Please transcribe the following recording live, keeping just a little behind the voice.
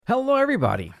Hello,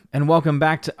 everybody, and welcome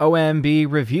back to OMB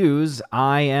Reviews.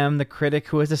 I am the critic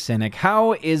who is a cynic.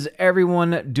 How is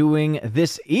everyone doing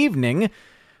this evening?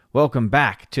 Welcome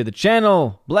back to the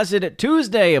channel. Blessed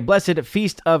Tuesday, a blessed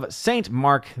feast of Saint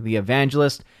Mark the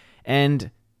Evangelist,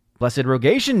 and blessed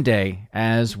Rogation Day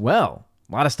as well.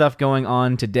 A lot of stuff going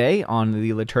on today on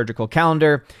the liturgical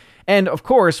calendar. And of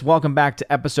course, welcome back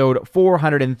to episode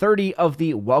 430 of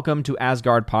the Welcome to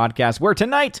Asgard podcast, where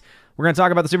tonight we're going to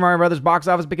talk about the Super Mario Bros. Box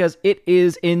office because it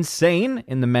is insane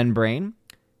in the men brain,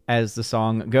 as the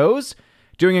song goes.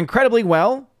 Doing incredibly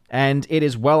well, and it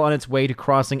is well on its way to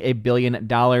crossing $1 billion,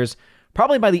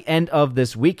 probably by the end of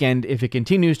this weekend if it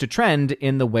continues to trend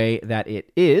in the way that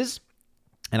it is.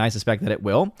 And I suspect that it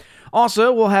will.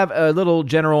 Also, we'll have a little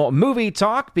general movie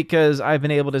talk because I've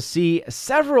been able to see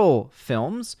several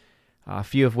films, a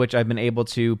few of which I've been able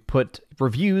to put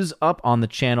reviews up on the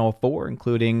channel for,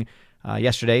 including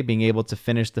yesterday being able to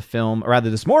finish the film, or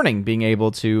rather this morning being able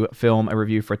to film a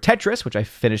review for Tetris, which I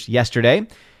finished yesterday.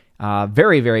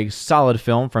 Very, very solid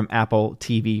film from Apple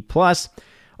TV+.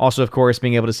 Also, of course,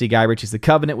 being able to see Guy Ritchie's The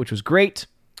Covenant, which was great.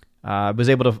 Was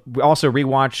able to also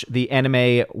rewatch the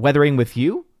anime Weathering with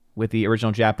You with the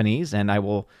original Japanese, and I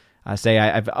will say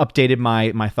I've updated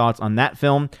my thoughts on that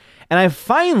film. And I've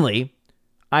finally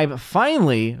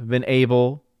been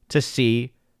able to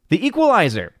see The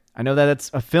Equalizer. I know that it's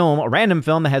a random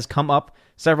film that has come up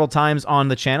several times on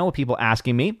the channel with people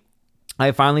asking me.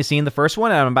 I've finally seen the first one,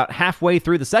 and I'm about halfway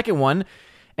through the second one.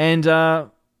 And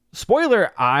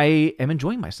spoiler, I am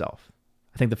enjoying myself.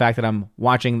 I think the fact that I'm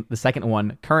watching the second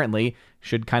one currently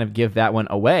should kind of give that one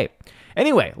away.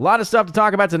 Anyway, a lot of stuff to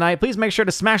talk about tonight. Please make sure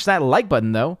to smash that like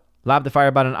button, though. Lob the fire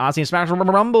button, Aussie, and smash the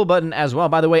Rumble button as well.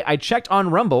 By the way, I checked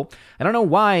on Rumble. I don't know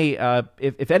why.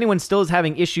 If anyone still is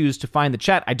having issues to find the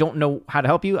chat, I don't know how to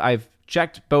help you. I've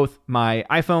checked both my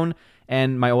iPhone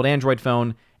and my old Android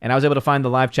phone, and I was able to find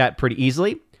the live chat pretty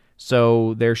easily.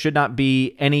 So there should not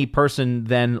be any person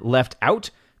then left out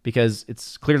because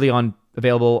it's clearly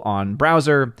available on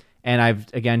browser. And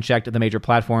I've, again, checked the major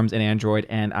platforms in Android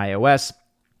and iOS.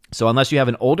 So unless you have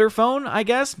an older phone, I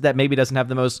guess, that maybe doesn't have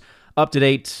the most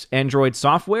up-to-date Android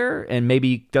software and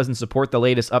maybe doesn't support the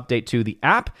latest update to the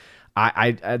app,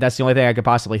 I that's the only thing I could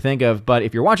possibly think of. But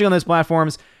if you're watching on those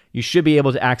platforms, you should be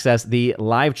able to access the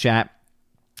live chat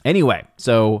anyway.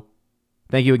 So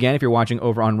thank you again if you're watching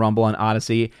over on Rumble and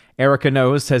Odyssey. Erica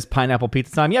Knows says pineapple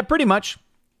pizza time. Yeah, pretty much.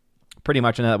 I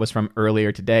know that was from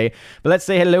earlier today. But let's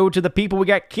say hello to the people. We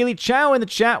got Keely Chow in the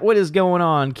chat. What is going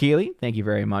on, Keely? Thank you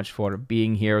very much for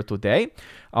being here today.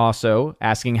 Also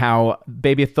asking how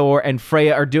Baby Thor and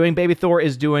Freya are doing. Baby Thor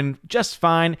is doing just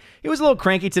fine. He was a little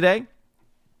cranky today.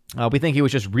 We think he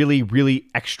was just really, really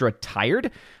extra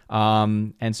tired.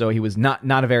 And so he was not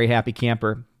a very happy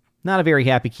camper. Not a very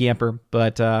happy camper,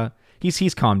 but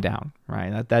he's calmed down,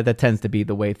 right? That tends to be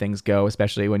the way things go,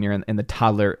 especially when you're in the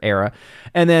toddler era.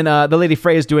 And then the lady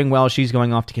Freya is doing well. She's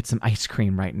going off to get some ice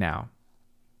cream right now.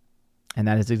 And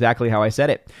that is exactly how I said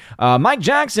it. Mike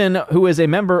Jackson, who is a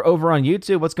member over on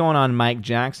YouTube. What's going on, Mike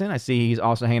Jackson? I see he's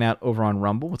also hanging out over on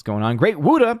Rumble. What's going on? Great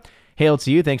Wuda. Hail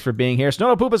to you. Thanks for being here.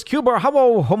 Snowpoopas, Cubar,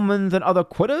 Hello, Humans, and other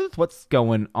quitters. What's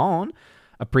going on?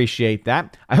 Appreciate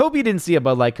that. I hope you didn't see a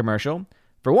Bud Light commercial.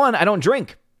 For one, I don't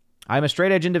drink. I'm a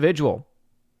straight edge individual.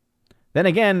 Then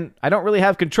again, I don't really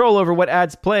have control over what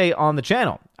ads play on the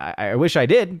channel. I wish I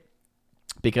did.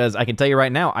 Because I can tell you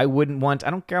right now, I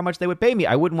don't care how much they would pay me,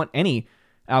 I wouldn't want any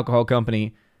alcohol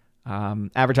company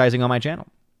advertising on my channel.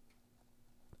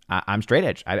 I'm straight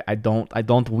edge. I don't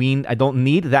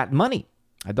need that money.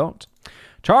 I don't.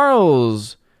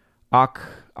 Charles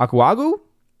Akwagu?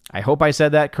 I hope I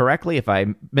said that correctly. If I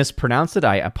mispronounced it,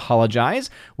 I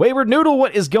apologize. Wayward Noodle,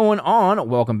 what is going on?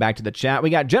 Welcome back to the chat. We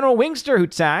got General Wingster who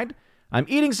tagged, I'm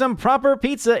eating some proper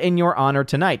pizza in your honor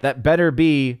tonight. That better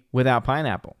be without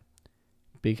pineapple.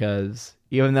 Because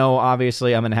even though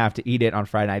obviously I'm going to have to eat it on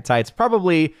Friday Night Tights,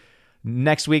 probably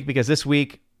next week, because this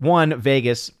week,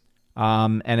 Vegas.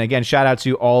 And again, shout out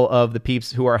to all of the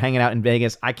peeps who are hanging out in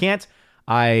Vegas. I can't.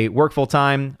 I work full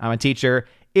time. I'm a teacher.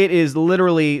 It is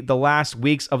literally the last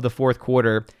weeks of the fourth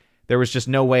quarter. There was just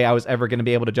no way I was ever going to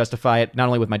be able to justify it, not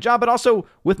only with my job, but also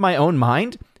with my own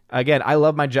mind. Again, I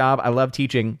love my job. I love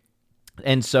teaching.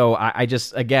 And so I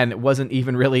just, again, it wasn't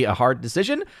even really a hard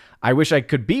decision. I wish I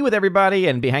could be with everybody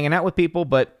and be hanging out with people.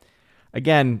 But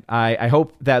again, I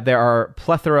hope that there are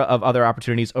plethora of other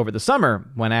opportunities over the summer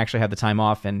when I actually have the time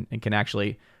off and can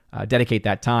actually dedicate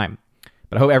that time.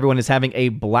 But I hope everyone is having a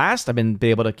blast. I've been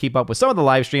able to keep up with some of the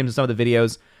live streams and some of the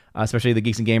videos, especially the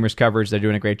Geeks and Gamers coverage. They're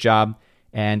doing a great job.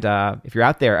 And if you're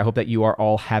out there, I hope that you are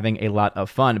all having a lot of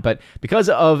fun. But because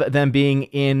of them being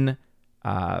in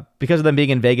Because of them being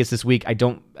in Vegas this week, it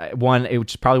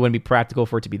probably wouldn't be practical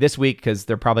for it to be this week because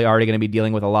they're probably already going to be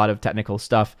dealing with a lot of technical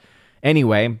stuff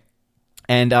anyway.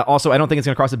 And also, I don't think it's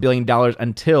going to cross $1 billion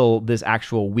until this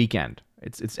actual weekend.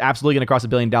 It's absolutely going to cross $1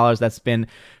 billion. That's been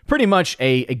pretty much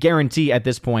a guarantee at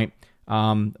this point.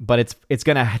 But it's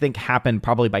going to, I think, happen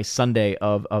probably by Sunday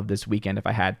of this weekend, if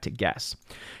I had to guess.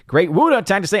 Great Wuda,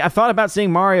 time to say, I thought about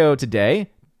seeing Mario today.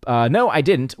 No, I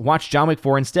didn't. Watch John Wick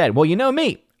 4 instead. Well, you know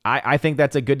me. I think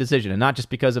that's a good decision, and not just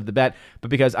because of the bet,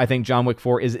 but because I think John Wick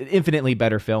 4 is an infinitely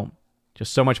better film.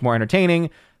 Just so much more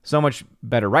entertaining, so much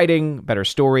better writing, better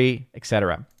story,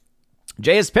 etc.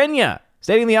 J.S. Pena,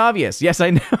 stating the obvious. Yes,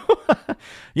 I know.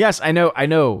 Yes, I know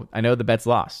the bet's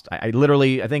lost. I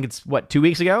think it's, 2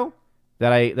 weeks ago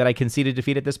that I conceded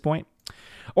defeat at this point.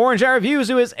 Orange Eye Reviews,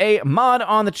 who is a mod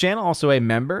on the channel, also a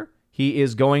member. He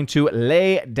is going to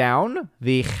lay down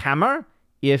the hammer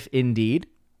if indeed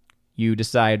you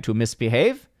decide to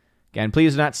misbehave. Again,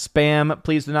 please do not spam.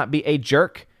 Please do not be a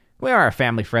jerk. We are a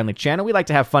family-friendly channel. We like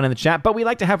to have fun in the chat, but we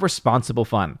like to have responsible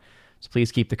fun. So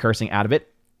please keep the cursing out of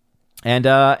it. And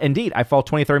indeed, I fall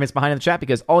 20, 30 minutes behind in the chat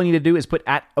because all you need to do is put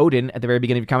 @Odin at the very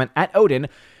beginning of your comment. @Odin.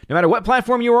 No matter what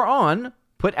platform you are on,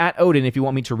 put @Odin if you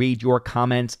want me to read your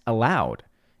comments aloud.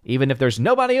 Even if there's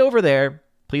nobody over there,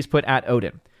 please put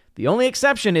 @Odin. The only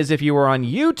exception is if you are on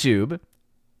YouTube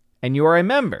and you are a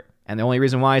member. And the only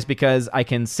reason why is because I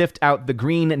can sift out the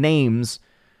green names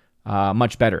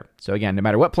much better. So again, no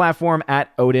matter what platform,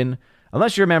 @Odin,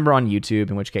 unless you're a member on YouTube,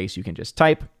 in which case you can just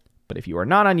type. But if you are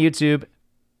not on YouTube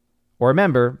or a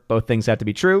member, both things have to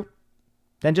be true,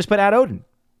 then just put @Odin.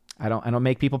 I don't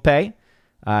make people pay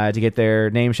to get their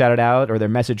name shouted out or their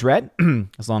message read,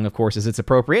 as long, of course, as it's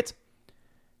appropriate.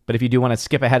 But if you do want to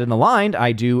skip ahead in the line,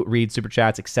 I do read super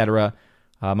chats, etc.,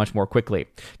 much more quickly.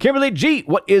 Kimberly G,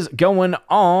 what is going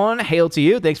on? Hail to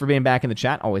you. Thanks for being back in the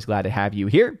chat. Always glad to have you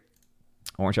here.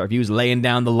 Orange Eye Reviews, laying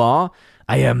down the law.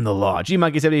 I am the law.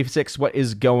 GMonkey76, what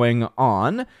is going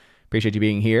on? Appreciate you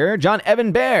being here. John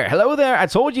Evan Bear, hello there. I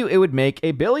told you it would make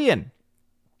 $1 billion.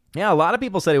 Yeah, a lot of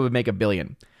people said it would make $1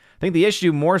 billion. I think the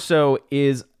issue more so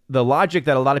is the logic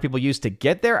that a lot of people use to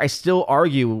get there, I still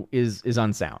argue is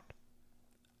unsound.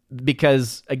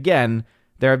 Because, again,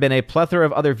 there have been a plethora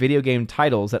of other video game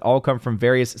titles that all come from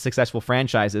various successful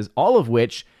franchises, all of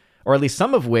which, or at least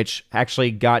some of which,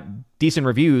 actually got decent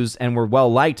reviews and were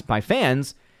well-liked by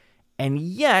fans, and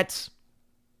yet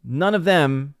none of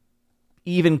them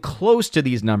even close to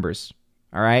these numbers,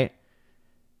 all right?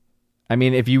 I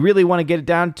mean, if you really want to get it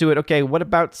down to it, okay, what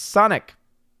about Sonic?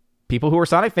 People who are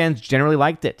Sonic fans generally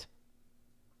liked it.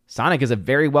 Sonic is a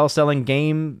very well-selling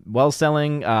game,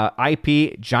 well-selling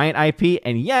IP, giant IP,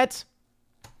 and yet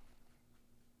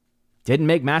didn't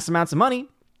make mass amounts of money.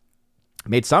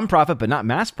 Made some profit, but not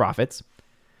mass profits.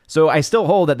 So I still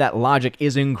hold that logic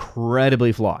is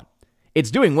incredibly flawed.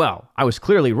 It's doing well. I was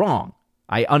clearly wrong.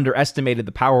 I underestimated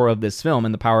the power of this film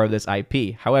and the power of this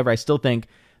IP. However, I still think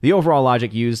the overall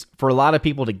logic used for a lot of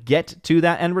people to get to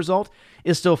that end result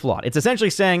is still flawed. It's essentially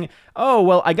saying, oh,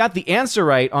 well, I got the answer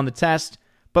right on the test,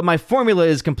 but my formula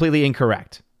is completely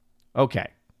incorrect. Okay.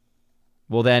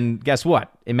 Well, then guess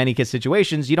what? In many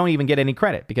situations, you don't even get any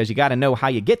credit because you got to know how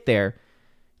you get there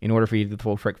in order for you to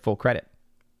get full credit.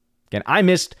 Again, I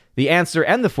missed the answer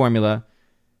and the formula.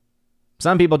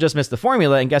 Some people just missed the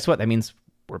formula, and guess what? That means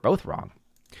we're both wrong.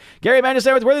 Gary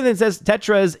Manchester Worthington says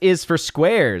Tetris is for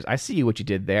squares. I see what you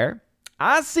did there.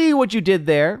 I see what you did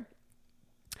there.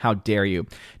 How dare you?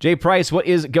 Jay Price, what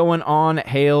is going on?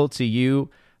 Hail to you.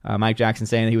 Mike Jackson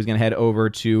saying that he was going to head over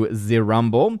to the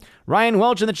Rumble. Ryan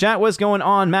Welch in the chat, what's going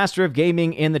on? Master of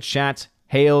Gaming in the chat.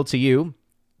 Hail to you.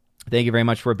 Thank you very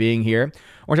much for being here.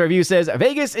 Orange Review says,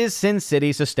 Vegas is Sin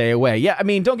City, so stay away. Yeah, I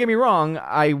mean, don't get me wrong.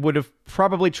 I would have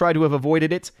probably tried to have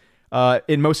avoided it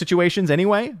in most situations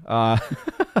anyway.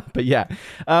 But yeah,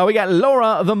 we got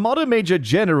Laura, the Modern Major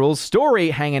General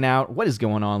story hanging out. What is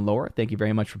going on, Laura? Thank you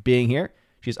very much for being here.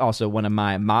 She's also one of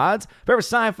my mods. Forever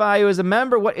Sci-Fi, who is a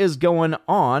member, what is going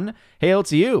on? Hail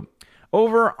to you.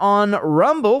 Over on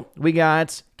Rumble, we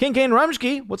got King Kane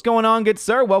Rumsky. What's going on, good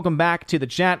sir? Welcome back to the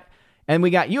chat. And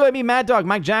we got UAB Mad Dog,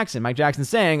 Mike Jackson. Mike Jackson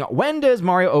saying, when does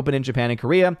Mario open in Japan and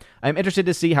Korea? I'm interested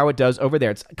to see how it does over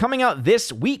there. It's coming out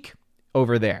this week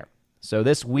over there. So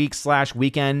this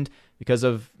week/weekend, because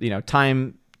of,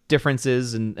 time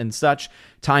differences and such,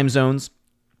 time zones.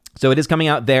 So it is coming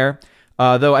out there.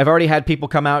 Though I've already had people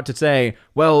come out to say,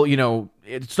 well,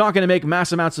 it's not going to make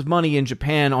mass amounts of money in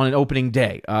Japan on an opening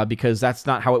day because that's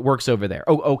not how it works over there.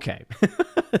 Oh, okay.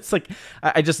 It's like,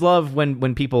 I just love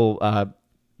when people,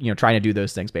 trying to do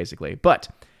those things, basically. But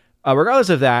Regardless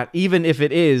of that, even if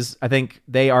it is, I think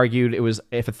they argued it was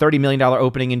if a $30 million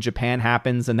opening in Japan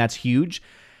happens, and that's huge.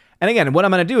 And again, what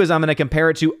I'm going to do is I'm going to compare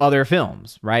it to other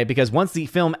films, right? Because once the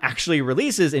film actually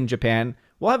releases in Japan,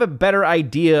 we'll have a better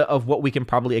idea of what we can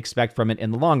probably expect from it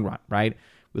in the long run, right?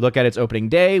 We look at its opening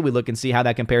day, we look and see how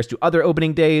that compares to other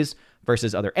opening days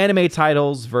versus other anime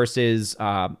titles versus,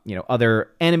 other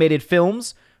animated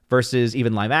films versus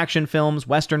even live action films,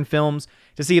 Western films,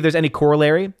 to see if there's any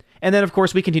corollary. And then, of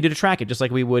course, we continue to track it just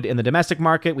like we would in the domestic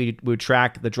market. We would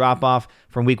track the drop off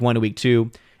from week 1 to week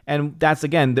 2. And that's,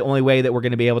 again, the only way that we're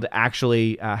going to be able to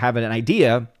actually have an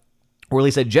idea, or at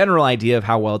least a general idea of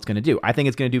how well it's going to do. I think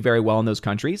it's going to do very well in those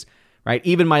countries, right?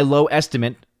 Even my low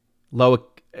estimate,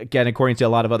 again, according to a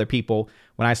lot of other people,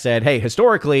 when I said, hey,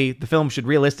 historically, the film should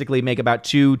realistically make about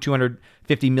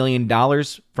 $250 million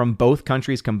from both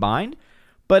countries combined.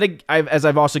 But as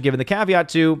I've also given the caveat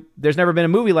to, there's never been a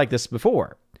movie like this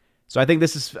before. So I think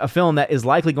this is a film that is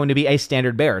likely going to be a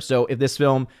standard bearer. So if this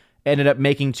film ended up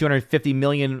making $250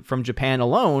 million from Japan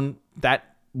alone,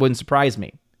 that wouldn't surprise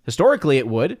me. Historically, it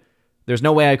would. There's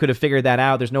no way I could have figured that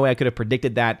out. There's no way I could have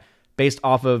predicted that based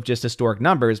off of just historic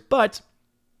numbers, but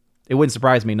it wouldn't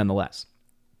surprise me nonetheless.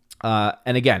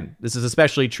 And again, this is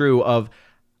especially true of,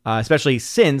 especially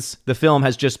since the film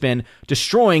has just been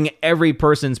destroying every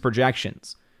person's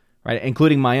projections, right?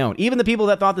 Including my own. Even the people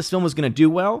that thought this film was going to do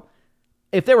well,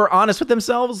 if they were honest with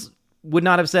themselves, would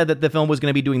not have said that the film was going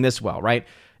to be doing this well, right?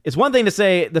 It's one thing to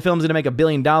say the film's going to make $1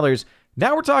 billion.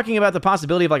 Now we're talking about the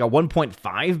possibility of like a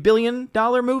 $1.5 billion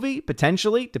movie,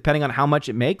 potentially, depending on how much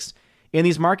it makes in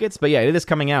these markets. But yeah, it is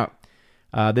coming out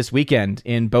this weekend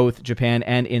in both Japan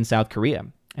and in South Korea,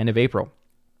 end of April.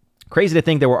 Crazy to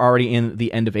think that we're already in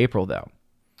the end of April, though.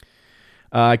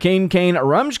 Kane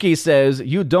Rumsky says,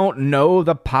 you don't know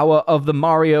the power of the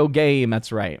Mario game.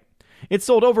 That's right. It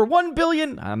sold over 1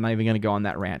 billion. I'm not even going to go on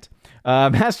that rant.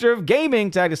 Master of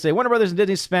Gaming tagged to say, Warner Brothers and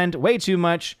Disney spent way too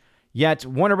much, yet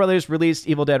Warner Brothers released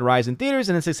Evil Dead Rise in theaters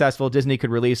and it's successful. Disney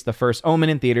could release The First Omen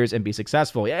in theaters and be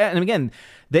successful. Yeah, and again,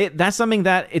 that's something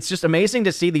that it's just amazing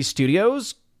to see these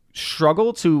studios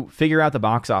struggle to figure out the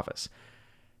box office.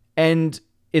 And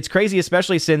it's crazy,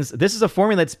 especially since this is a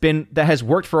formula that has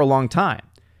worked for a long time.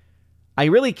 I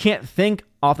really can't think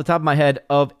off the top of my head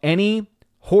of any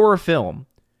horror film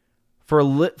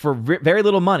for very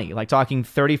little money, like talking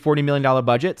 $30-40 million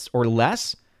budgets or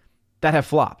less, that have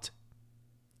flopped.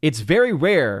 It's very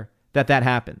rare that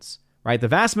happens, right? The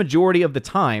vast majority of the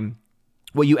time,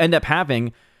 what you end up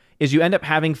having is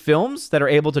films that are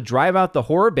able to drive out the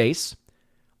horror base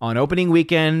on opening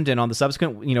weekend and on the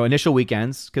subsequent, initial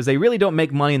weekends, because they really don't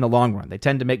make money in the long run. They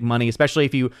tend to make money, especially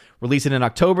if you release it in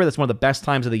October. That's one of the best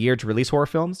times of the year to release horror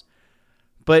films.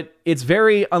 But it's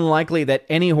very unlikely that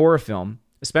any horror film,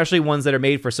 especially ones that are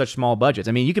made for such small budgets,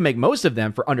 I mean, you can make most of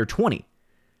them for under 20.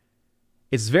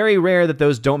 It's very rare that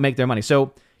those don't make their money.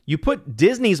 So you put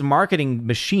Disney's marketing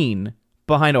machine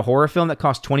behind a horror film that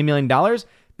costs $20 million,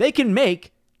 they can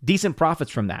make decent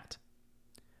profits from that.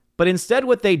 But instead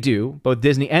what they do, both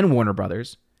Disney and Warner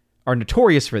Brothers are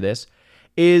notorious for this,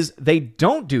 is they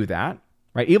don't do that,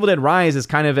 right? Evil Dead Rise is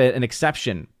kind of an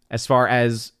exception as far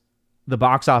as the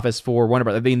box office for Warner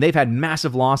Brothers. I mean, they've had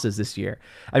massive losses this year.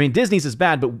 I mean, Disney's is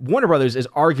bad, but Warner Brothers is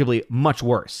arguably much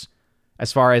worse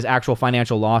as far as actual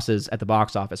financial losses at the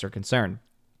box office are concerned.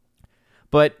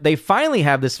 But they finally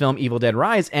have this film, Evil Dead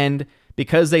Rise, and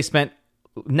because they spent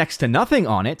next to nothing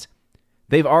on it,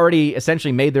 they've already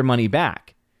essentially made their money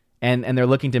back. And they're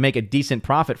looking to make a decent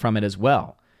profit from it as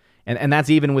well. And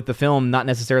that's even with the film not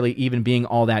necessarily even being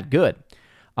all that good.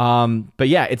 But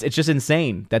yeah, it's just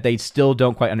insane that they still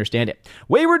don't quite understand it.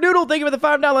 Wayward Noodle, thank you for the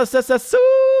 $5. That's a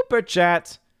super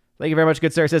chat. Thank you very much,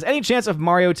 good sir. It says, any chance of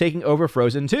Mario taking over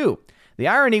Frozen 2? The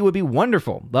irony would be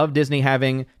wonderful. Love Disney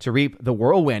having to reap the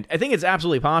whirlwind. I think it's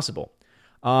absolutely possible.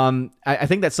 I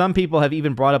think that some people have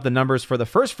even brought up the numbers for the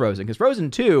first Frozen, because Frozen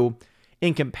 2,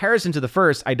 in comparison to the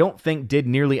first, I don't think did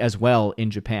nearly as well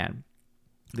in Japan.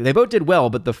 They both did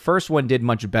well, but the first one did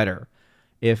much better,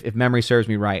 if memory serves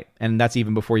me right. And that's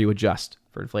even before you adjust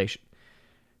for inflation.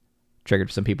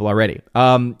 Triggered some people already.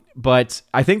 But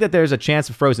I think that there's a chance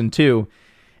of Frozen 2.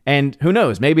 And who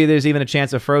knows, maybe there's even a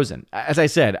chance of Frozen. As I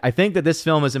said, I think that this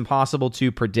film is impossible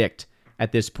to predict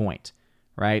at this point,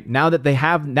 right? Now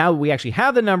that we actually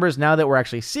have the numbers, now that we're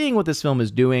actually seeing what this film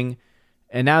is doing,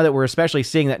 and now that we're especially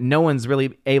seeing that no one's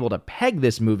really able to peg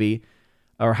this movie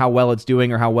or how well it's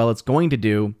doing or how well it's going to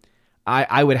do,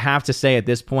 I would have to say at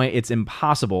this point it's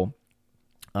impossible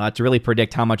to really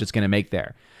predict how much it's going to make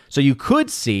there. So you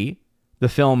could see the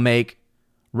film make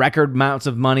record amounts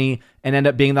of money and end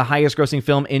up being the highest grossing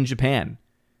film in Japan.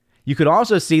 You could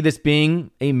also see this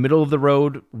being a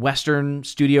middle-of-the-road Western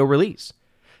studio release,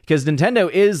 because Nintendo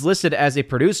is listed as a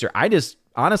producer.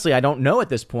 Honestly, I don't know at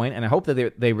this point, and I hope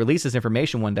that they release this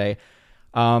information one day.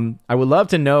 I would love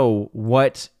to know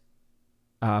what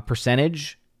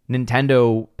percentage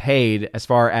Nintendo paid as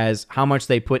far as how much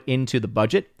they put into the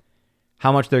budget,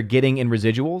 how much they're getting in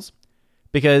residuals.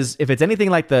 Because if it's anything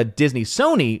like the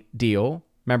Disney-Sony deal,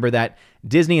 remember that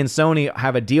Disney and Sony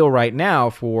have a deal right now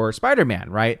for Spider-Man,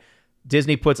 right?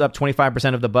 Disney puts up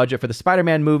 25% of the budget for the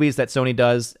Spider-Man movies that Sony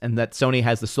does and that Sony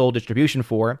has the sole distribution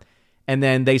for. And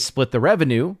then they split the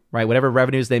revenue, right? Whatever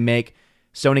revenues they make,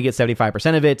 Sony gets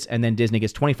 75% of it, and then Disney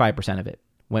gets 25% of it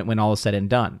when all is said and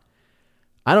done.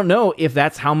 I don't know if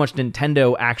that's how much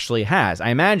Nintendo actually has. I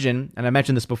imagine, and I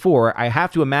mentioned this before, I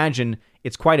have to imagine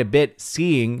it's quite a bit,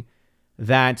 seeing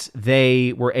that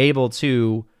they were able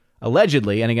to,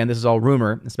 allegedly, and again, this is all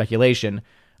rumor and speculation,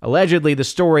 allegedly the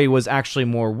story was actually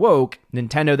more woke.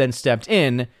 Nintendo then stepped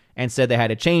in and said they had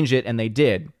to change it, and they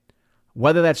did.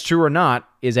 Whether that's true or not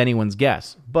is anyone's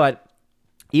guess. But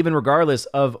even regardless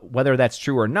of whether that's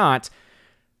true or not,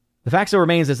 the fact still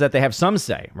remains is that they have some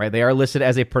say, right? They are listed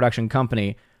as a production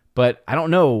company, but I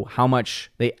don't know how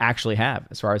much they actually have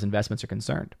as far as investments are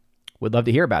concerned. Would love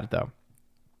to hear about it, though.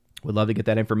 Would love to get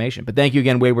that information. But thank you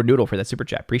again, Wayward Noodle, for that super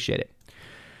chat. Appreciate it.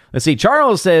 Let's see.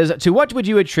 Charles says, to what would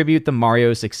you attribute the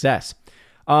Mario success?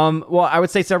 Well, I would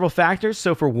say several factors.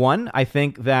 So for one, I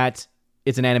think that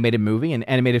it's an animated movie, and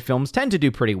animated films tend to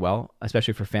do pretty well,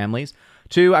 especially for families.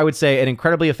 Two, I would say an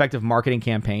incredibly effective marketing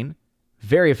campaign.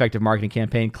 Very effective marketing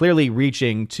campaign, clearly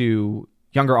reaching to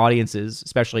younger audiences,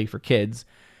 especially for kids.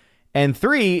 And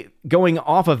three, going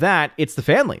off of that, it's the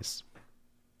families.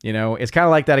 You know, it's kind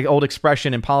of like that old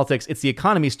expression in politics, it's the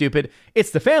economy, stupid.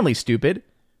 It's the family, stupid.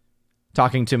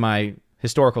 Talking to my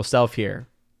historical self here.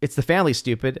 It's the family,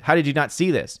 stupid. How did you not see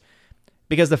this?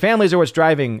 Because the families are what's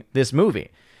driving this movie.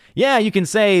 Yeah, you can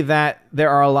say that there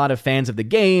are a lot of fans of the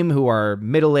game who are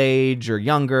middle-aged or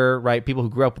younger, right? People who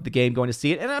grew up with the game going to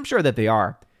see it, and I'm sure that they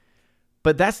are.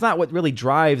 But that's not what really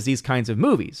drives these kinds of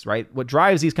movies, right? What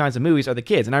drives these kinds of movies are the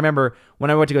kids. And I remember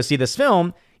when I went to go see this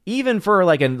film, even for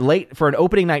like an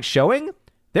opening night showing,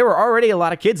 there were already a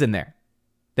lot of kids in there.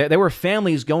 There were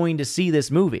families going to see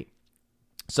this movie.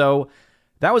 So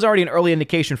that was already an early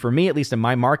indication for me, at least in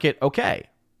my market. Okay,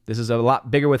 this is a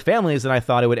lot bigger with families than I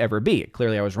thought it would ever be.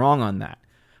 Clearly, I was wrong on that.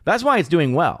 But that's why it's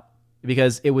doing well,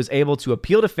 because it was able to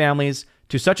appeal to families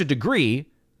to such a degree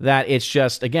that it's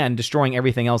just, again, destroying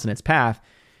everything else in its path.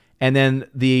 And then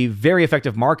the very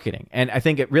effective marketing. And I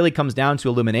think it really comes down to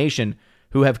Illumination,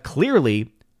 who have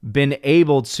clearly been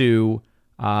able to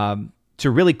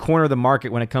really corner the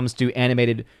market when it comes to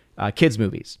animated kids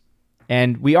movies.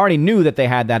 And we already knew that they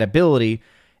had that ability.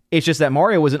 It's just that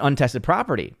Mario was an untested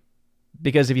property.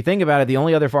 Because if you think about it, the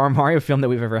only other Mario film that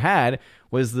we've ever had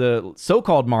was the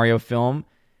so-called Mario film,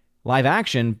 live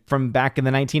action, from back in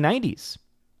the 1990s.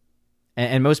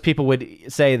 And most people would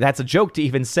say that's a joke to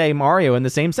even say Mario in the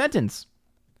same sentence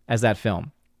as that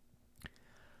film.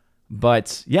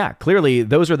 But yeah, clearly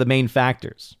those are the main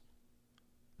factors.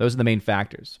 Those are the main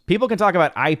factors. People can talk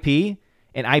about IP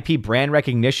and IP brand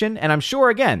recognition, and I'm sure,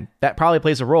 again, that probably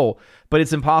plays a role, but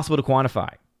it's impossible to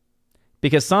quantify.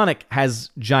 Because Sonic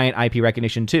has giant IP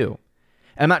recognition too.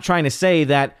 And I'm not trying to say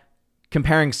that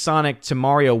comparing Sonic to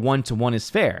Mario 1-to-1 is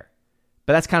fair,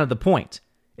 but that's kind of the point.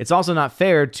 It's also not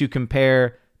fair to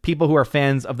compare people who are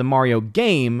fans of the Mario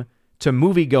game to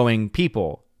movie-going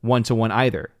people 1-to-1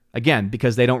 either. Again,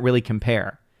 because they don't really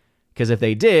compare. Because if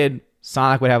they did,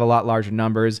 Sonic would have a lot larger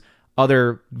numbers.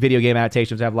 Other video game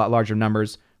adaptations would have a lot larger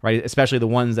numbers, right? Especially the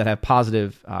ones that have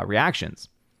positive reactions.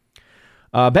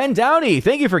 Ben Downey,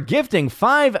 thank you for gifting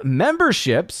 5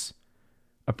 memberships.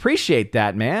 Appreciate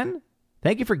that, man.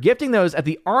 Thank you for gifting those at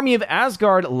the Army of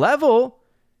Asgard level.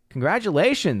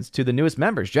 Congratulations to the newest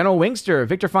members. General Wingster,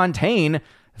 Victor Fontaine,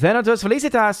 Thanatos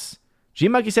Felicitas,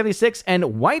 Gmonkey76, and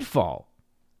Whitefall.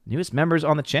 Newest members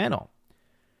on the channel.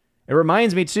 It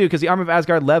reminds me, too, because the Army of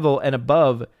Asgard level and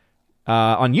above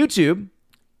on YouTube,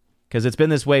 because it's been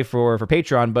this way for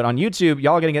Patreon, but on YouTube,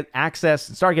 y'all are going to get access,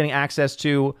 start getting access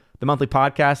to the monthly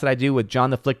podcast that I do with John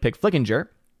the Flick Pick Flickinger.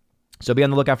 So be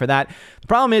on the lookout for that. The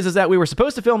problem is that we were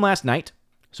supposed to film last night.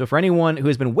 So for anyone who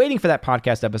has been waiting for that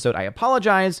podcast episode, I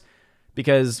apologize,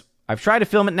 because I've tried to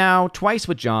film it now twice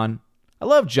with John. I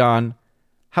love John.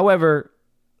 However,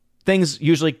 things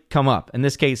usually come up. In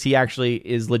this case, he actually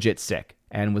is legit sick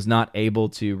and was not able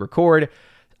to record.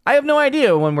 I have no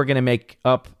idea when we're going to make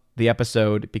up the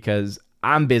episode, because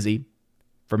I'm busy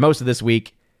for most of this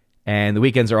week, and the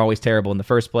weekends are always terrible in the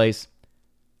first place.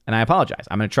 And I apologize.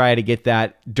 I'm going to try to get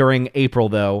that during April,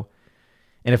 though.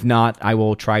 And if not, I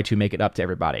will try to make it up to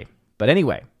everybody. But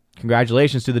anyway,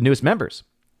 congratulations to the newest members.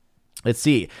 Let's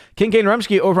see. King Kane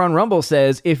Rumsky over on Rumble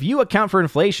says, if you account for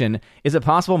inflation, is it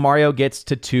possible Mario gets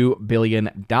to $2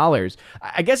 billion?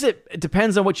 I guess it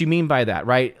depends on what you mean by that,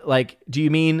 right? Like, do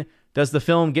you mean, does the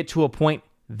film get to a point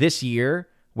this year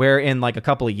where in like a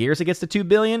couple of years it gets to $2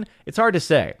 billion? It's hard to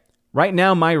say. Right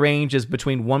now, my range is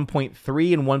between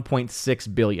 1.3 and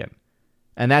 1.6 billion.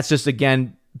 And that's just,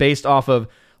 again, based off of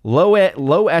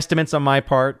low estimates on my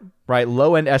part, right?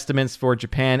 Low-end estimates for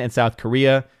Japan and South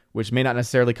Korea, which may not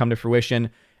necessarily come to fruition.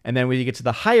 And then when you get to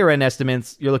the higher end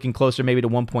estimates, you're looking closer maybe to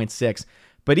 1.6.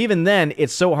 But even then,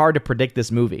 it's so hard to predict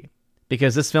this movie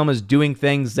because this film is doing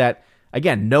things that,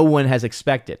 again, no one has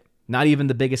expected. Not even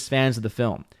the biggest fans of the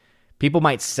film. People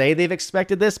might say they've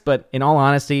expected this, but in all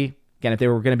honesty, again, if they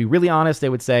were going to be really honest, they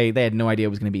would say they had no idea it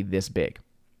was going to be this big.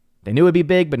 They knew it would be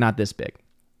big, but not this big.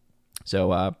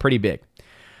 So pretty big.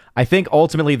 I think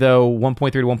ultimately, though,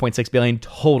 1.3 to 1.6 billion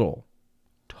total.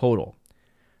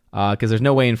 Because there's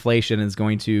no way inflation is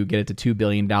going to get it to $2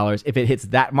 billion if it hits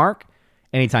that mark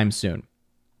anytime soon.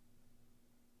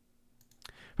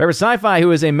 Forever Sci-Fi,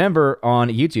 who is a member on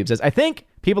YouTube, says, I think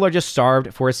people are just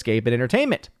starved for escape and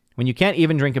entertainment. When you can't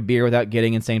even drink a beer without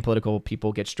getting insane political,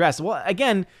 people get stressed. Well,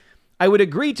 again, I would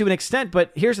agree to an extent,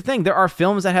 but here's the thing. There are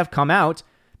films that have come out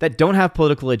that don't have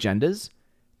political agendas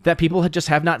that people just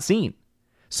have not seen.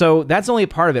 So that's only a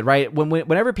part of it, right?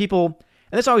 Whenever people...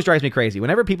 And this always drives me crazy.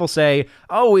 Whenever people say,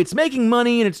 oh, it's making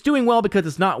money and it's doing well because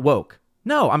it's not woke.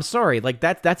 No, I'm sorry. Like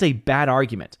that's a bad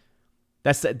argument.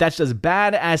 That's as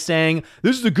bad as saying,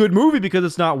 this is a good movie because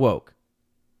it's not woke.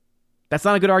 That's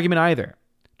not a good argument either.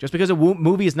 Just because a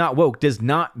movie is not woke does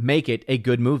not make it a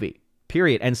good movie.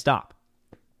 Period. And stop.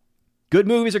 Good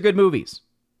movies are good movies.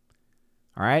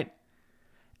 All right?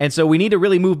 And so we need to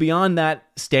really move beyond that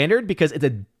standard because it's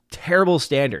a terrible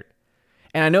standard.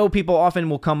 And I know people often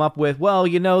will come up with, well,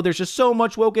 there's just so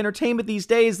much woke entertainment these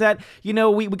days that,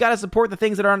 we got to support the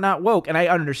things that are not woke. And I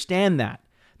understand that.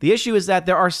 The issue is that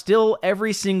there are still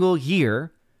every single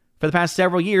year, for the past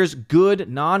several years, good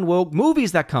non-woke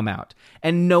movies that come out.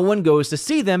 And no one goes to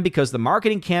see them because the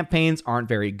marketing campaigns aren't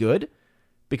very good,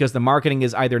 because the marketing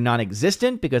is either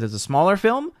non-existent because it's a smaller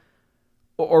film,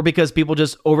 or because people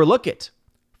just overlook it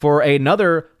for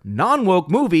another non-woke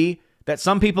movie that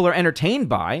some people are entertained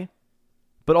by,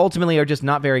 but ultimately are just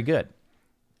not very good.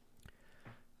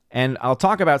 And I'll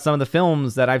talk about some of the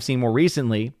films that I've seen more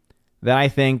recently that I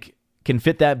think can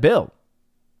fit that bill,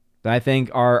 that I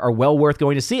think are well worth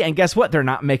going to see. And guess what? They're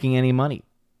not making any money.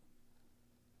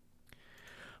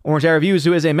 Orange Eye Reviews,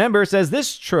 who is a member, says,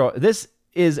 this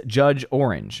is Judge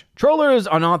Orange. Trollers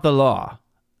are not the law.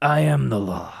 I am the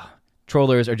law.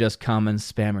 Trollers are just common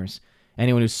spammers.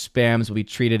 Anyone who spams will be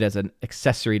treated as an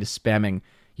accessory to spamming.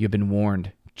 You've been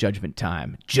warned. Judgment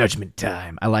time. Judgment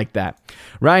time. I like that.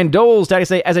 Ryan Dole's daddy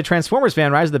say, as a Transformers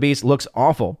fan, Rise of the Beast looks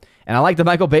awful. And I like the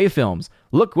Michael Bay films.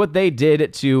 Look what they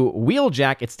did to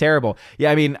Wheeljack. It's terrible.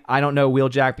 Yeah, I mean, I don't know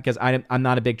Wheeljack because I'm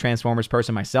not a big Transformers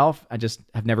person myself. I just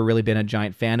have never really been a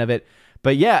giant fan of it.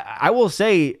 But yeah, I will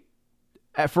say,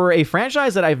 for a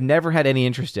franchise that I've never had any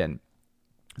interest in,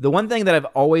 the one thing that I've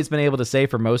always been able to say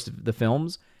for most of the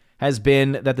films has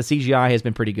been that the CGI has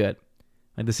been pretty good.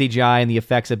 Like the CGI and the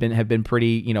effects have been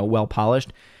pretty, well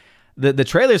polished. The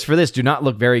trailers for this do not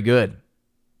look very good.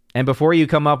 And before you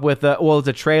come up with, it's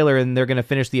a trailer and they're going to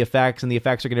finish the effects and the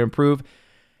effects are going to improve.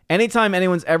 Anytime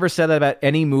anyone's ever said that about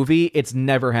any movie, it's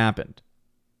never happened.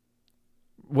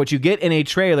 What you get in a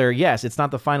trailer, yes, it's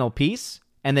not the final piece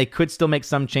and they could still make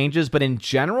some changes. But in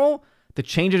general, the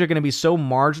changes are going to be so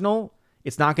marginal,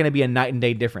 it's not going to be a night and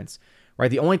day difference. Right,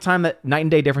 the only time that night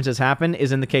and day differences happen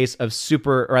is in the case of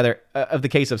the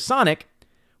case of Sonic,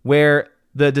 where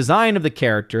the design of the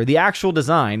character, the actual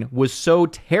design, was so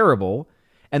terrible,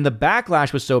 and the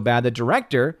backlash was so bad, the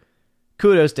director,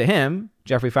 kudos to him,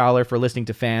 Jeffrey Fowler, for listening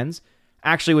to fans,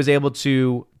 actually was able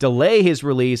to delay his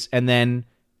release and then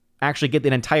actually get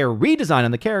an entire redesign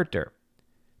on the character.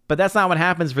 But that's not what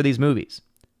happens for these movies,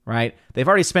 right? They've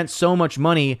already spent so much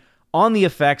money on the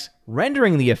effects,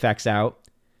 rendering the effects out.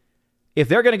 If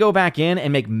they're going to go back in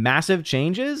and make massive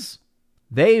changes,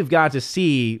 they've got to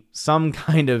see some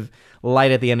kind of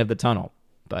light at the end of the tunnel.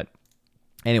 But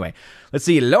anyway, let's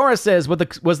see. Laura says,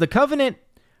 was the Covenant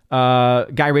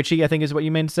Guy Ritchie, I think is what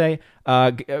you meant to say,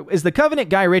 is the Covenant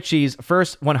Guy Ritchie's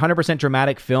first 100%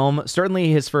 dramatic film,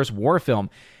 certainly his first war film?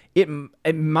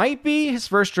 It might be his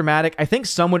first dramatic. I think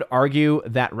some would argue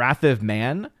that Wrath of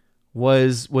Man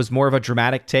was more of a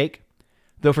dramatic take,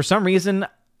 though for some reason,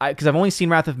 because I've only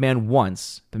seen Wrath of Man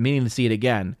once, but meaning to see it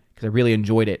again because I really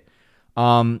enjoyed it.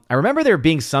 I remember there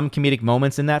being some comedic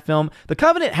moments in that film. The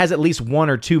Covenant has at least one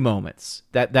or two moments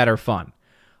that are fun.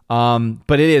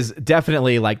 But it is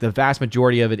definitely like the vast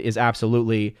majority of it is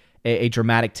absolutely a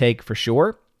dramatic take for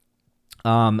sure.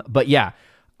 But yeah,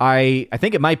 I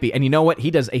think it might be. And you know what?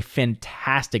 He does a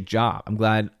fantastic job. I'm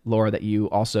glad, Laura, that you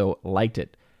also liked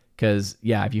it. Because,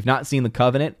 yeah, if you've not seen The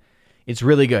Covenant, it's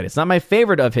really good. It's not my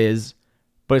favorite of his,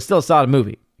 but it's still a solid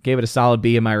movie. Gave it a solid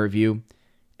B in my review,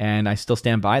 and I still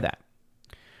stand by that.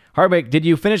 Heartbreak, did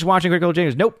you finish watching Critical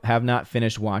Jingers? Nope, have not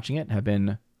finished watching it. Have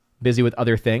been busy with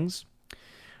other things.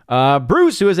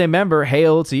 Bruce, who is a member,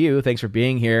 hail to you. Thanks for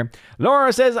being here.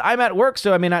 Laura says, I'm at work,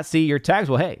 so I may not see your tags.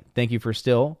 Well, hey, thank you for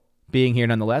still being here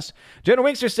nonetheless. General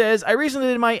Winkster says, I recently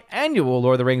did my annual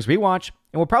Lord of the Rings rewatch,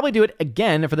 and we'll probably do it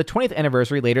again for the 20th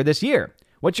anniversary later this year.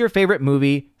 What's your favorite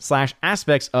movie /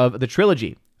 aspects of the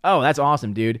trilogy? Oh, that's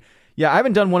awesome, dude. Yeah, I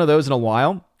haven't done one of those in a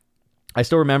while. I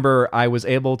still remember I was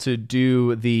able to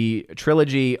do the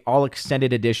trilogy all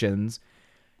extended editions,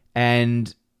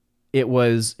 and it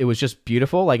was just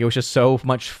beautiful. Like, it was just so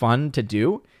much fun to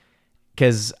do,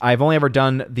 because I've only ever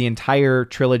done the entire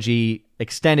trilogy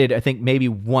extended, I think maybe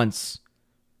once.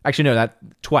 Actually, no,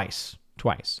 twice.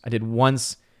 I did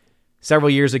once several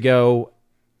years ago.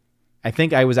 I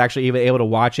think I was actually even able to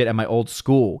watch it at my old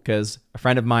school, because a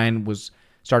friend of mine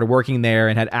started working there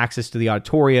and had access to the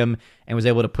auditorium and was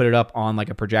able to put it up on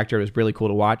like a projector. It was really cool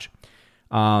to watch.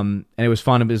 And it was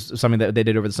fun. It was something that they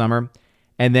did over the summer.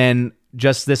 And then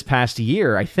just this past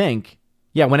year, I think,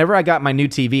 whenever I got my new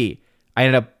TV, I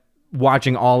ended up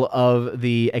watching all of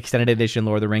the extended edition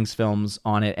Lord of the Rings films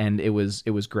on it, and it was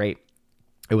great.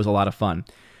 It was a lot of fun.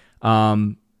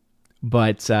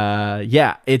 But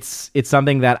it's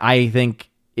something that I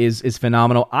think is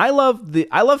phenomenal. I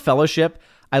love Fellowship.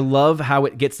 I love how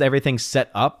it gets everything set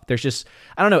up. There's just,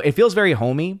 I don't know, it feels very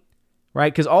homey,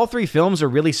 right? Because all three films are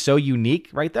really so unique,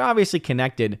 right? They're obviously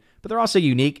connected, but they're also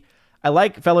unique. I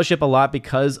like Fellowship a lot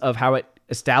because of how it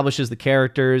establishes the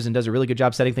characters and does a really good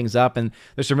job setting things up. And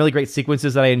there's some really great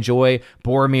sequences that I enjoy.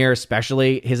 Boromir,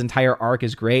 especially, his entire arc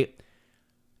is great.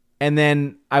 And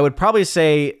then I would probably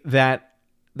say that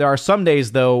there are some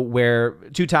days, though, where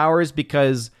Two Towers,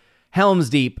 because Helm's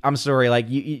Deep, I'm sorry, like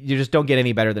you just don't get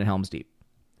any better than Helm's Deep.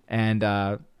 And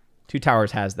Two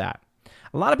Towers has that.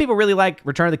 A lot of people really like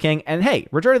Return of the King. And hey,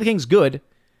 Return of the King's good.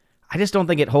 I just don't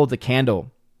think it holds a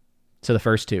candle to the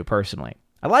first two, personally.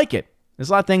 I like it. There's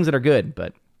a lot of things that are good,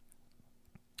 but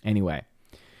anyway.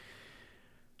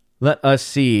 Let us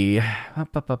see.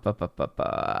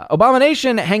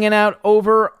 Abomination hanging out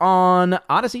over on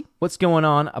Odyssey. What's going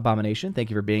on, Abomination? Thank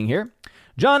you for being here.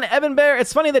 John Evanbear,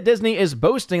 it's funny that Disney is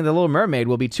boasting The Little Mermaid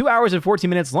will be 2 hours and 14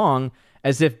 minutes long,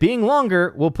 as if being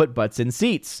longer will put butts in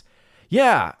seats.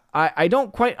 Yeah, I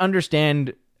don't quite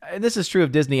understand. This is true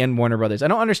of Disney and Warner Brothers. I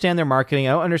don't understand their marketing.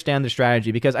 I don't understand their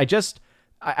strategy, because I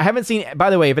haven't seen, by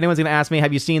the way, if anyone's going to ask me,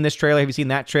 have you seen this trailer? Have you seen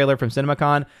that trailer from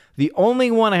CinemaCon? The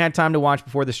only one I had time to watch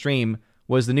before the stream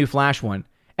was the new Flash one.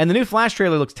 And the new Flash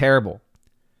trailer looks terrible.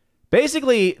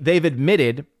 Basically, they've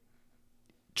admitted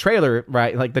trailer,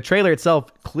 right? Like, the trailer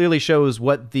itself clearly shows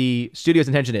what the studio's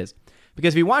intention is.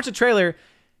 Because if you watch the trailer,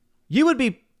 you would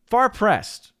be far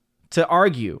pressed to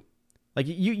argue. Like,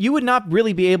 you would not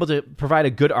really be able to provide a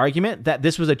good argument that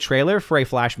this was a trailer for a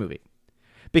Flash movie.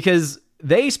 Because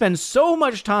they spend so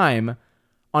much time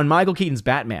on Michael Keaton's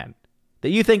Batman that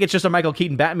you think it's just a Michael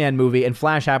Keaton Batman movie and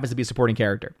Flash happens to be a supporting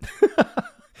character.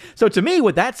 So to me,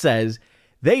 what that says,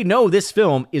 they know this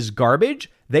film is garbage.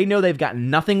 They know they've got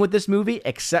nothing with this movie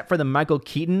except for the Michael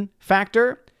Keaton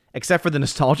factor, except for the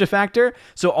nostalgia factor.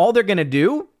 So all they're going to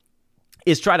do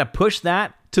is try to push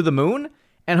that to the moon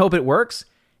and hope it works.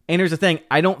 And here's the thing.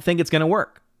 I don't think it's going to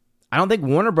work. I don't think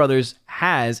Warner Brothers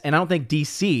has, and I don't think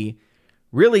DC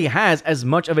really has as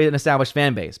much of an established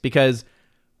fan base, because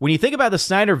when you think about the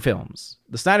Snyder films,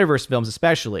 the Snyderverse films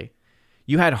especially,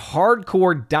 you had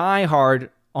hardcore, diehard,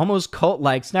 almost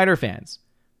cult-like Snyder fans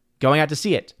going out to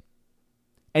see it.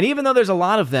 And even though there's a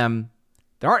lot of them,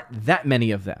 there aren't that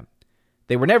many of them.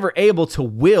 They were never able to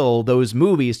will those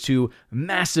movies to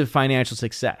massive financial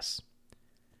success.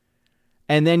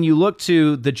 And then you look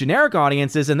to the generic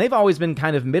audiences, and they've always been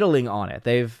kind of middling on it.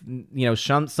 They've,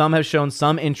 some have shown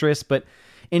some interest, but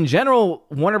in general,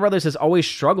 Warner Brothers has always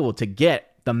struggled to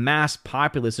get the mass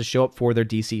populace to show up for their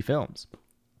DC films.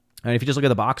 And if you just look at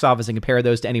the box office and compare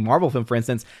those to any Marvel film, for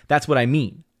instance, that's what I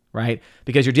mean, right?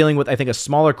 Because you're dealing with, I think, a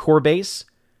smaller core base,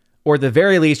 or at the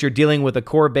very least, you're dealing with a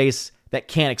core base that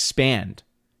can't expand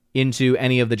into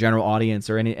any of the general audience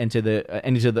or into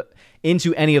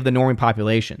any of the norming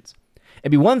populations.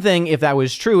 It'd be one thing if that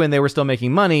was true and they were still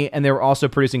making money and they were also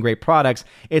producing great products.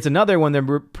 It's another when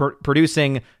they're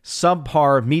producing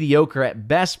subpar, mediocre at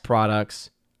best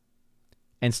products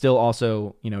and still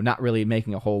also, not really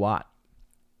making a whole lot.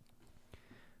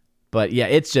 But yeah,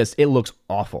 it looks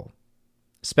awful.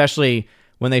 Especially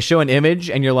when they show an image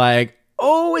and you're like,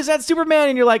 oh, is that Superman?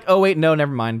 And you're like, oh, wait, no,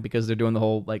 never mind, because they're doing the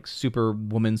whole like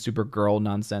Superwoman, Supergirl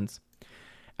nonsense.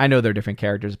 I know they're different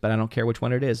characters, but I don't care which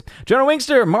one it is. General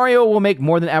Wingster, Mario will make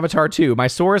more than Avatar 2. My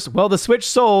source, well, the Switch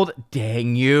sold.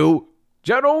 Dang you.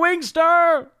 General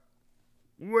Wingster!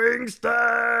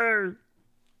 Wingster!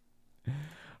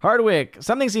 Hardwick,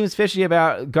 something seems fishy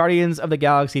about Guardians of the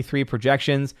Galaxy 3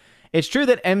 projections. It's true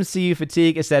that MCU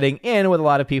fatigue is setting in with a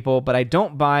lot of people, but I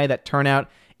don't buy that turnout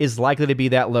is likely to be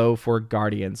that low for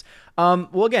Guardians.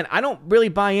 Well, again, I don't really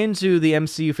buy into the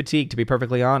MCU fatigue, to be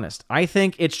perfectly honest. I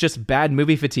think it's just bad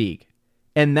movie fatigue.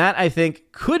 And that, I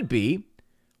think, could be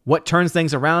what turns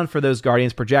things around for those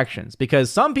Guardians projections. Because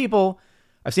some people,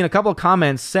 I've seen a couple of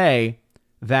comments say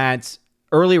that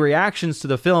early reactions to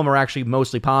the film are actually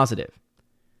mostly positive.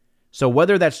 So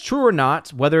whether that's true or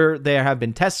not, whether there have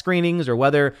been test screenings or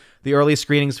whether the early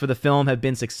screenings for the film have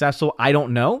been successful, I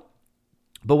don't know.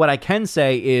 But what I can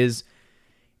say is,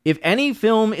 if any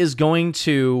film is going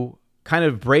to kind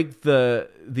of break the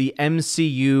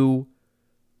MCU,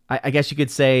 I guess you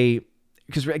could say,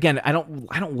 because again, I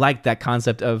don't like that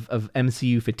concept of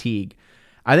MCU fatigue.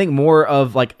 I think more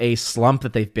of like a slump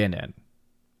that they've been in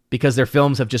because their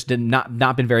films have just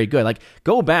not been very good. Like,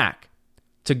 go back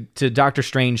to Doctor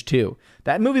Strange 2.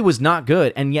 That movie was not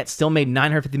good and yet still made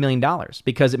 $950 million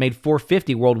because it made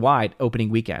 $450 worldwide opening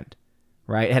weekend.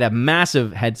 Right? It had a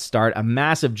massive head start, a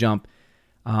massive jump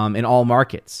in all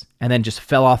markets, and then just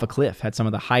fell off a cliff, had some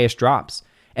of the highest drops.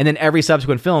 And then every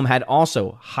subsequent film had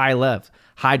also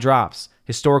high drops,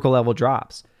 historical level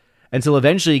drops. Until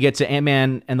eventually you get to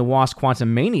Ant-Man and the Wasp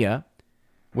Quantumania,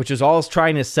 which is all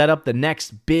trying to set up the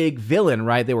next big villain,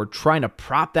 right? They were trying to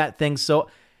prop that thing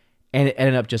and it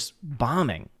ended up just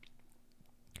bombing.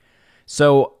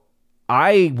 So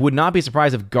I would not be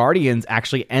surprised if Guardians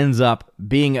actually ends up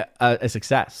being a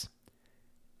success.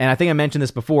 And I think I mentioned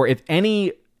this before. If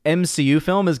any MCU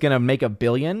film is going to make $1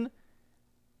 billion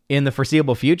in the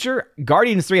foreseeable future,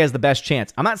 Guardians 3 has the best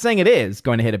chance. I'm not saying it is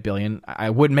going to hit $1 billion. I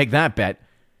wouldn't make that bet.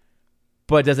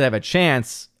 But does it have a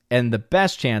chance? And the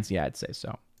best chance, yeah, I'd say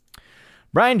so.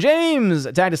 Brian James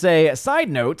tagged to say, side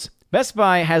note, Best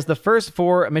Buy has the first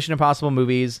 4 Mission Impossible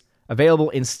movies available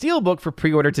in Steelbook for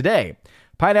pre-order today.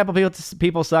 Pineapple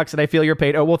people sucks, and I feel your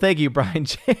pain. Oh, well, thank you, Brian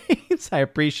James. I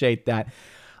appreciate that.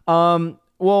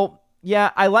 Well, yeah,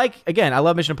 I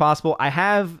love Mission Impossible. I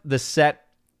have the set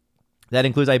that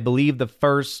includes, I believe, the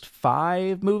first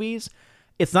 5 movies.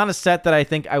 It's not a set that I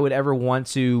think I would ever want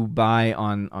to buy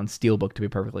on Steelbook, to be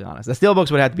perfectly honest. The Steelbooks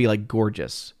would have to be, like,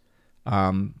 gorgeous.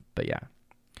 But yeah.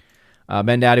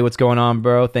 Ben Daddy, what's going on,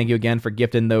 bro? Thank you again for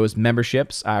gifting those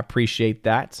memberships. I appreciate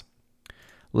that.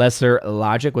 Lesser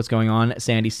Logic, what's going on?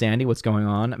 Sandy, what's going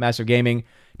on? Master Gaming,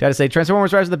 tried to say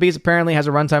Transformers Rise of the Beast apparently has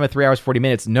a runtime of 3 hours 40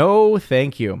 minutes. No,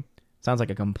 thank you. Sounds like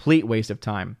a complete waste of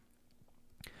time.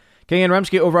 King and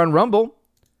Rumsky over on Rumble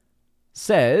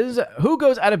says, who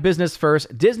goes out of business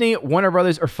first, Disney, Warner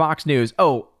Brothers, or Fox News?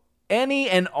 Oh, any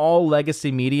and all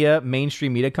legacy media,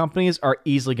 mainstream media companies are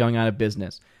easily going out of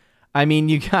business. I mean,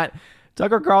 you got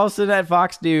Tucker Carlson at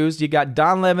Fox News, you got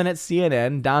Don Lemon at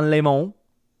CNN, Don Lemon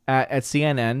at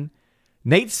CNN.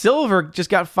 Nate Silver just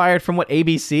got fired from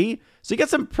ABC. So you got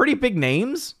some pretty big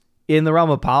names in the realm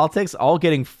of politics all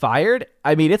getting fired.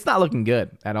 I mean, it's not looking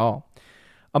good at all.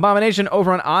 Abomination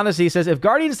over on Odyssey says, if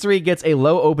Guardians 3 gets a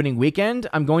low opening weekend,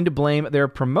 I'm going to blame their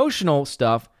promotional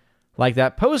stuff like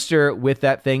that poster with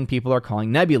that thing people are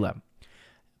calling Nebula.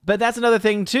 But that's another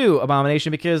thing too,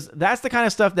 Abomination, because that's the kind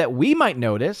of stuff that we might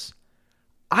notice.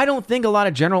 I don't think a lot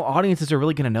of general audiences are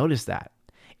really going to notice that.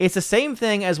 It's the same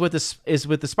thing as with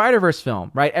the Spider-Verse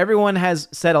film, right? Everyone has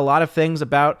said a lot of things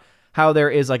about how there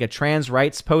is like a trans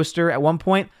rights poster at one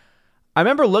point. I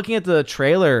remember looking at the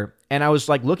trailer and I was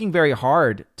like looking very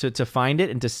hard to find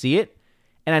it and to see it,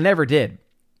 and I never did.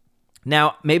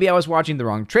 Now, maybe I was watching the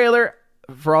wrong trailer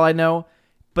for all I know,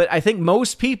 but I think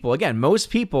most people,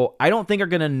 I don't think are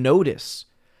going to notice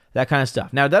that kind of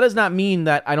stuff. Now, that does not mean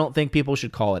that I don't think people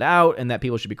should call it out and that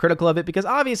people should be critical of it, because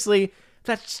obviously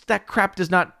that crap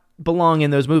does not belong in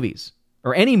those movies,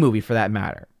 or any movie for that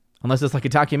matter, unless it's like a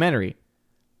documentary.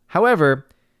 However,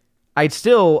 I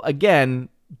still, again,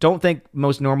 don't think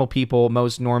most normal people,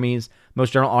 most normies,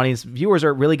 most general audience viewers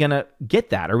are really going to get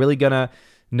that, or really going to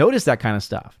notice that kind of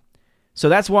stuff. So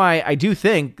that's why I do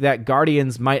think that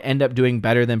Guardians might end up doing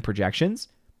better than projections.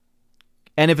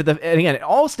 And again, it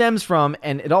all stems from,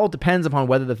 and it all depends upon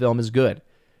whether the film is good.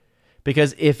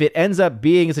 Because if it ends up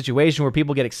being a situation where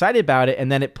people get excited about it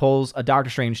and then it pulls a Doctor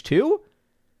Strange 2,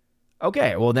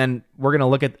 okay, well then we're going to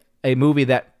look at a movie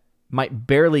that might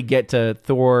barely get to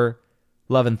Thor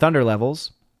Love and Thunder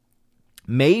levels,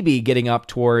 maybe getting up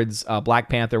towards Black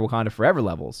Panther Wakanda Forever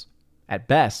levels at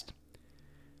best.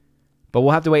 But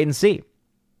we'll have to wait and see.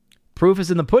 Proof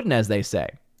is in the pudding, as they say.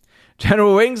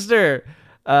 General Wingster,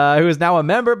 who is now a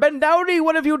member. Ben Dowdy,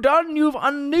 what have you done? You've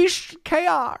unleashed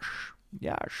chaos.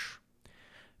 Yes.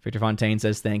 Victor Fontaine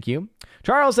says thank you.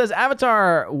 Charles says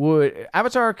Avatar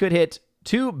could hit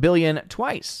 $2 billion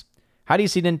twice. How do you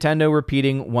see Nintendo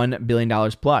repeating $1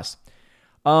 billion plus?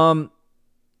 I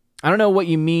don't know what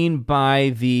you mean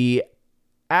by the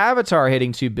Avatar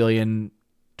hitting $2 billion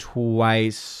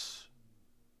twice.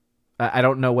 I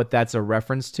don't know what that's a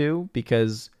reference to,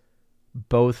 because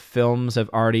both films have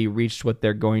already reached what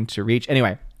they're going to reach.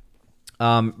 Anyway,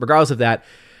 regardless of that,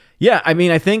 yeah, I mean,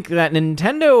 I think that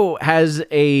Nintendo has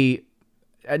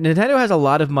a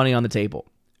lot of money on the table.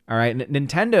 All right,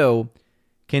 Nintendo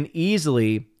can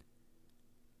easily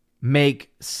make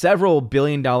several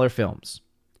billion-dollar films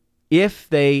if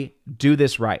they do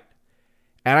this right.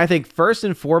 And I think first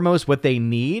and foremost, what they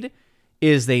need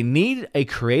is a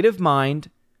creative mind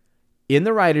in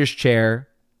the writer's chair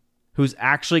who's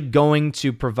actually going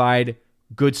to provide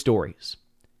good stories.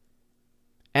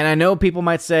 And I know people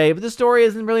might say, but the story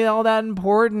isn't really all that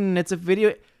important. It's a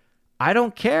video. I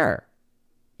don't care.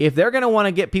 If they're going to want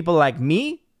to get people like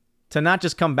me to not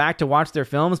just come back to watch their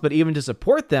films, but even to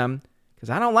support them, because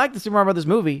I don't like the Super Mario Brothers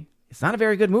movie. It's not a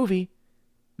very good movie.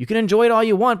 You can enjoy it all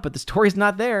you want, but the story's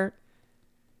not there.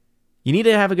 You need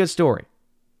to have a good story.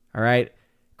 All right?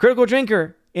 Critical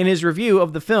Drinker, in his review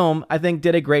of the film, I think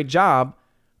did a great job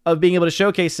of being able to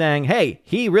showcase saying, hey,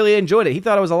 he really enjoyed it. He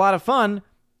thought it was a lot of fun,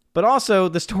 but also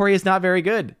the story is not very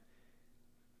good.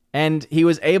 And he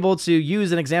was able to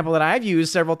use an example that I've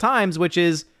used several times, which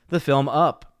is the film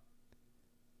Up.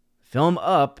 Film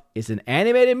Up is an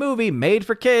animated movie made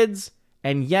for kids,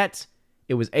 and yet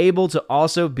it was able to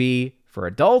also be for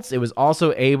adults. It was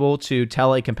also able to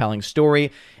tell a compelling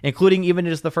story, including even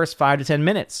just the first 5 to 10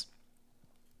 minutes.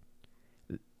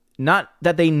 Not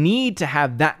that they need to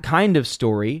have that kind of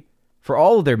story for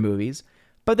all of their movies,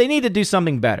 but they need to do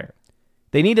something better.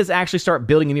 They need to actually start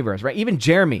building a universe, right? Even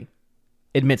Jeremy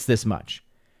admits this much.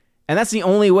 And that's the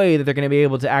only way that they're going to be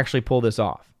able to actually pull this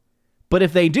off. But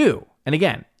if they do, and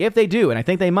again, if they do, and I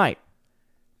think they might,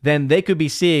 then they could be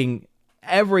seeing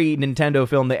every Nintendo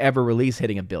film they ever release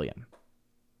hitting $1 billion.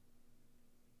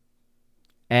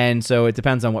 And so it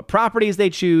depends on what properties they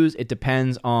choose. It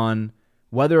depends on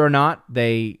whether or not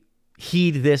they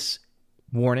heed this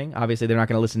warning. Obviously, they're not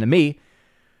going to listen to me.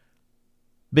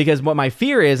 Because what my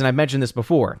fear is, and I've mentioned this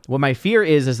before, what my fear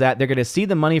is that they're going to see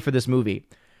the money for this movie.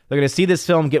 They're going to see this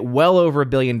film get well over $1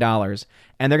 billion.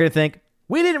 And they're going to think,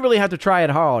 we didn't really have to try it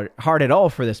hard at all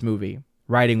for this movie,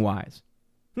 writing-wise.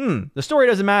 The story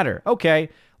doesn't matter. Okay,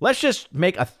 let's just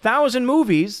make 1,000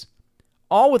 movies,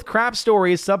 all with crap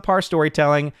stories, subpar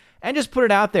storytelling, and just put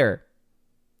it out there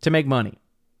to make money.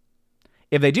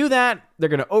 If they do that, they're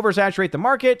going to oversaturate the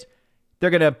market. They're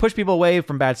going to push people away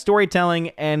from bad storytelling,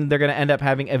 and they're going to end up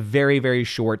having a very, very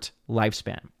short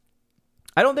lifespan.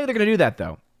 I don't think they're going to do that,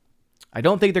 though. I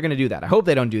don't think they're going to do that. I hope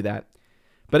they don't do that.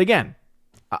 But again,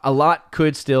 a lot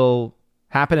could still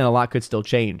happen, and a lot could still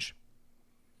change.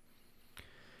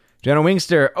 General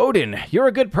Wingster, Odin, you're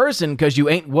a good person because you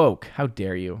ain't woke. How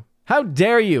dare you? How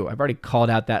dare you? I've already called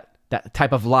out that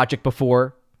type of logic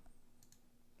before.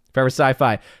 Forever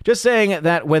Sci-Fi. Just saying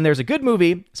that when there's a good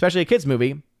movie, especially a kid's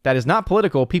movie, that is not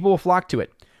political, people will flock to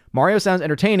it. Mario sounds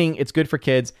entertaining, it's good for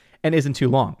kids, and isn't too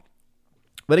long.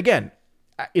 But again,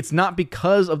 it's not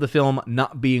because of the film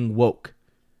not being woke.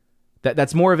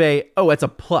 That's more of that's a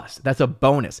plus. That's a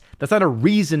bonus. That's not a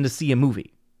reason to see a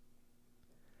movie.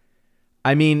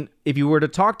 I mean, if you were to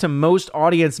talk to most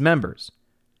audience members,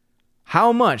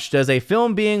 how much does a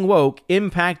film being woke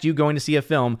impact you going to see a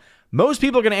film? Most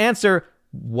people are going to answer,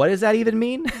 what does that even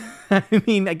mean? I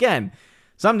mean, again,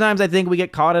 sometimes I think we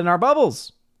get caught in our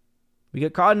bubbles. We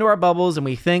get caught into our bubbles and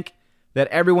we think that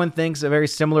everyone thinks a very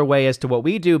similar way as to what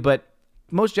we do, but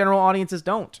most general audiences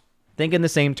don't think in the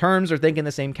same terms or think in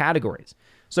the same categories.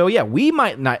 So yeah, we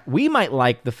might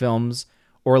like the films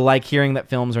or like hearing that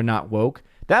films are not woke.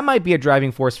 That might be a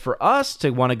driving force for us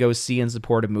to want to go see and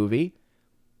support a movie,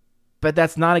 but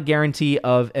that's not a guarantee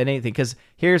of anything, because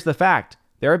here's the fact.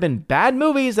 There have been bad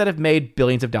movies that have made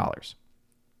billions of dollars.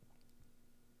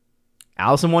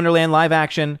 Alice in Wonderland live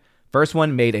action, first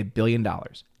one made $1 billion.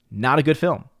 Not a good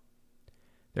film.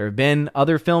 There have been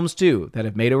other films too that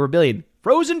have made over $1 billion.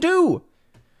 Frozen 2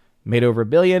 made over $1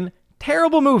 billion.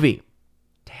 Terrible movie.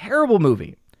 Terrible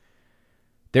movie.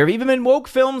 There have even been woke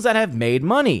films that have made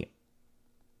money.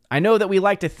 I know that we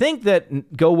like to think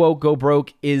that go woke, go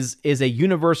broke is a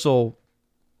universal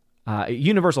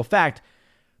fact,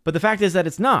 but the fact is that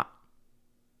it's not.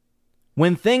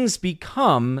 When things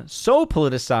become so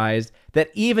politicized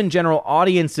that even general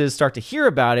audiences start to hear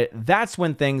about it, that's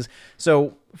when things...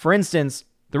 So, for instance,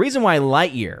 the reason why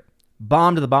Lightyear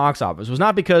bombed the box office was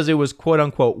not because it was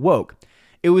quote-unquote woke.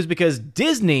 It was because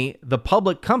Disney, the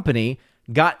public company,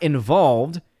 got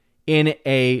involved in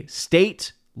a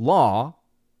state law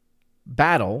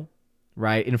battle,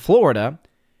 right, in Florida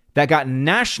that got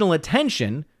national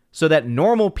attention so that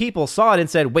normal people saw it and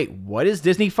said, wait, what is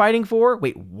Disney fighting for?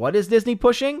 Wait, what is Disney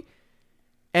pushing?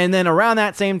 And then around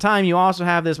that same time, you also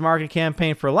have this marketing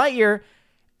campaign for Lightyear,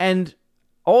 and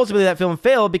ultimately that film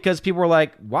failed because people were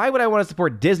like, why would I want to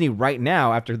support Disney right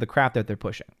now after the crap that they're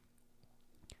pushing?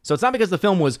 So it's not because the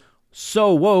film was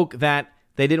so woke that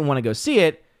they didn't want to go see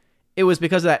it. It was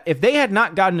because of that. If they had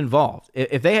not gotten involved,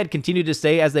 if they had continued to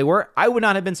stay as they were, I would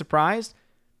not have been surprised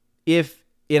if,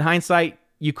 in hindsight,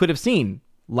 you could have seen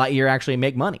Lightyear actually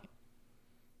make money.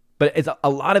 But a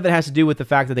lot of it has to do with the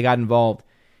fact that they got involved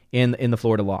in the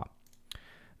Florida law.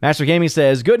 Master Gaming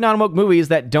says, good non-woke movies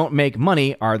that don't make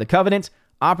money are The Covenant,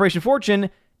 Operation Fortune,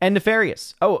 and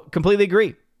Nefarious. Oh, completely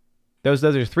agree. Those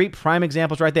are 3 prime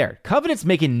examples right there. Covenant's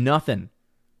making nothing.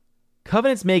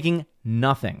 Covenant's making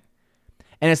nothing.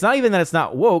 And it's not even that it's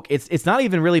not woke. It's not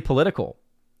even really political.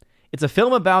 It's a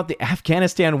film about the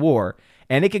Afghanistan war,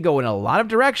 and it could go in a lot of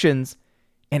directions,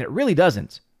 and it really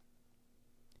doesn't.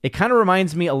 It kind of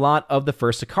reminds me a lot of the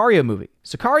first Sicario movie.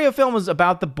 Sicario film was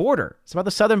about the border. It's about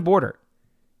the southern border.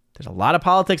 There's a lot of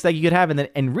politics that you could have,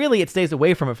 and really it stays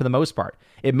away from it for the most part.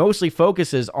 It mostly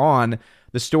focuses on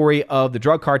the story of the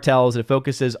drug cartels. It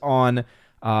focuses on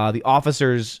the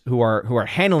officers who are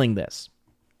handling this.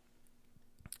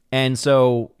 And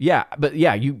so, yeah,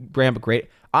 you bring up a great...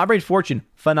 Operation Fortune,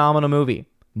 phenomenal movie.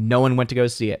 No one went to go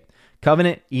see it.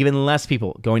 Covenant, even less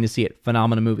people going to see it.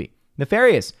 Phenomenal movie.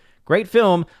 Nefarious, great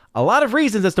film. A lot of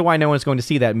reasons as to why no one's going to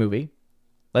see that movie.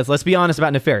 Let's be honest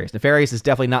about Nefarious. Nefarious is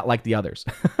definitely not like the others.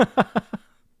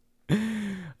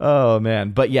 Oh,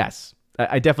 man. But yes,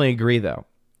 I definitely agree, though.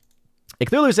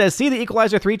 Cthulhu says, see the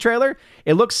Equalizer 3 trailer?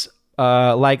 It looks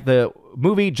like the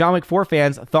movie John Wick 4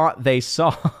 fans thought they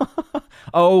saw.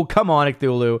 Oh, come on,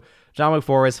 Cthulhu. John Wick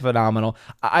 4 is phenomenal.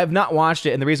 I've not watched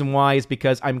it, and the reason why is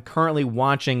because I'm currently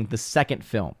watching the second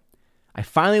film. I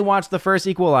finally watched the first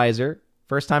Equalizer,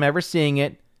 first time ever seeing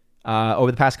it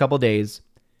over the past couple of days,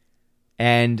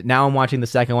 and now I'm watching the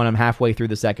second one. I'm halfway through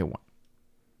the second one.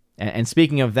 And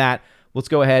speaking of that, let's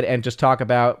go ahead and just talk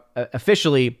about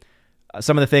officially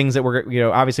some of the things that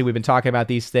we're, obviously we've been talking about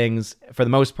these things for the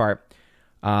most part.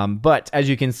 But as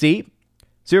you can see,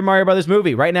 Super Mario Brothers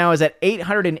movie right now is at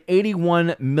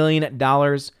 $881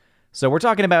 million. So we're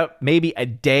talking about maybe a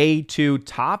day to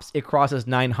tops. It crosses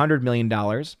 $900 million.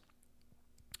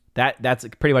 That's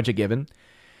pretty much a given.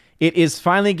 It is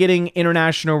finally getting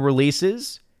international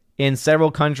releases in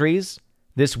several countries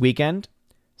this weekend.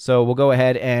 So we'll go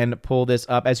ahead and pull this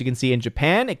up. As you can see, in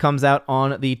Japan, it comes out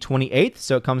on the 28th.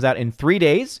 So it comes out in 3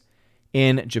 days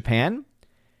in Japan.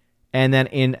 And then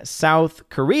in South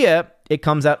Korea, it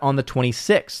comes out on the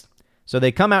 26th. So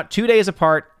they come out 2 days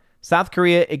apart. South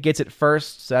Korea, it gets it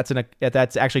first. So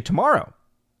that's actually tomorrow.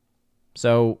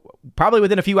 So probably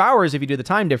within a few hours, if you do the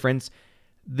time difference,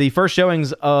 the first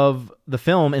showings of the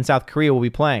film in South Korea will be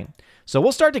playing. So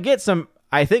we'll start to get some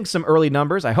early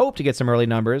numbers. I hope to get some early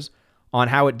numbers on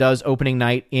how it does opening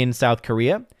night in South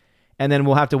Korea. And then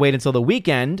we'll have to wait until the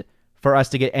weekend for us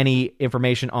to get any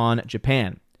information on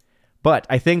Japan. But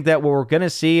I think that what we're going to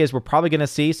see is we're probably going to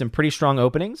see some pretty strong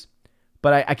openings.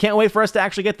 But I can't wait for us to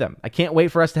actually get them. I can't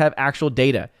wait for us to have actual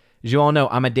data. As you all know,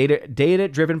 I'm a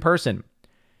data-driven person.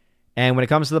 And when it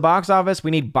comes to the box office,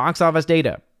 we need box office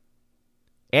data.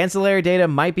 Ancillary data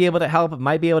might be able to help,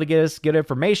 might be able to get us good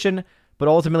information, but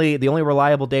ultimately, the only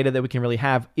reliable data that we can really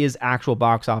have is actual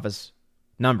box office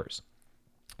numbers.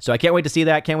 So I can't wait to see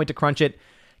that. Can't wait to crunch it.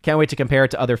 Can't wait to compare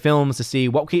it to other films to see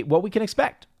what we can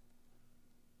expect.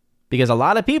 Because a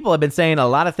lot of people have been saying a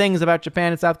lot of things about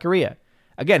Japan and South Korea.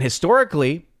 Again,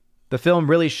 historically, the film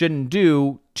really shouldn't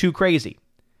do too crazy.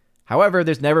 However,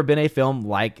 there's never been a film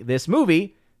like this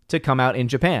movie to come out in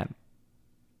Japan.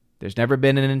 There's never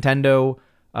been a Nintendo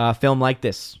film like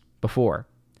this before.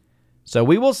 So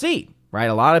we will see, right?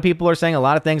 A lot of people are saying a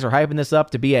lot of things, are hyping this up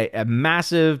to be a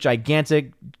massive,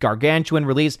 gigantic, gargantuan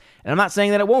release. And I'm not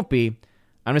saying that it won't be.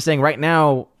 I'm just saying right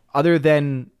now, other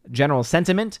than general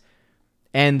sentiment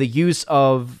and the use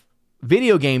of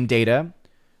video game data,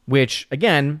 which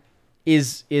again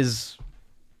is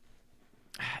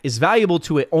valuable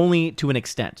to it only to an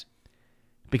extent,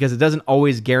 because it doesn't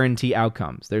always guarantee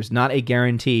outcomes. There's not a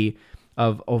guarantee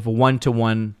of a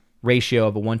 1-to-1 ratio,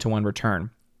 of a 1-to-1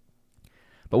 return.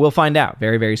 But we'll find out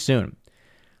very, very soon.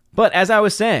 But as I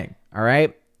was saying, all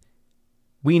right,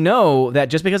 we know that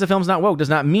just because a film's not woke does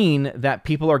not mean that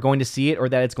people are going to see it or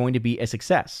that it's going to be a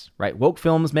success, right? Woke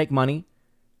films make money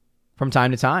from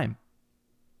time to time.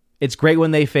 It's great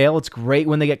when they fail. It's great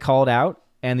when they get called out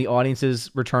and the audiences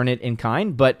return it in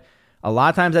kind. But a lot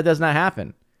of times that does not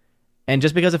happen. And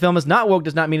just because a film is not woke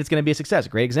does not mean it's going to be a success.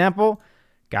 Great example,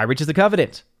 Guy Ritchie's The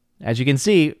Covenant. As you can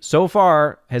see, so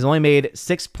far has only made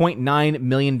 $6.9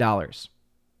 million.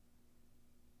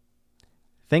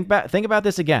 Think about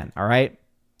this again, all right?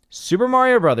 Super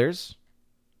Mario Brothers,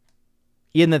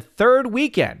 in the third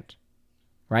weekend,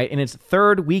 right? In its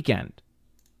third weekend,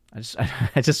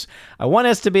 I want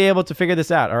us to be able to figure this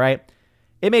out, all right?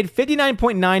 It made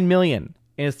 $59.9 million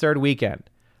in its third weekend.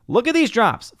 Look at these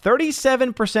drops.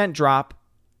 37% drop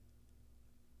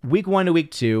week 1 to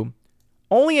week 2.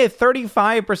 Only a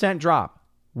 35% drop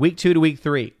week 2 to week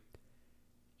 3.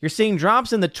 You're seeing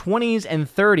drops in the 20s and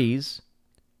 30s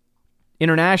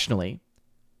internationally.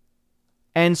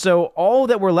 And so all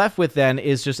that we're left with then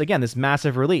is just, again, this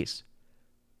massive release.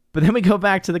 But then we go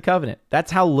back to The Covenant.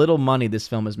 That's how little money this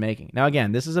film is making. Now,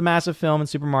 again, this is a massive film in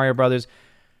Super Mario Brothers,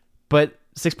 but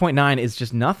 6.9 is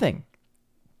just nothing.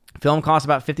 Film costs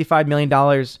about $55 million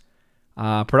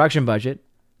production budget.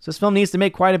 So this film needs to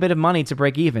make quite a bit of money to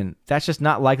break even. That's just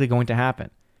not likely going to happen.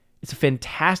 It's a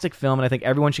fantastic film, and I think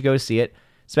everyone should go see it,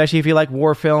 especially if you like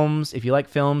war films, if you like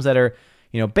films that are,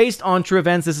 based on true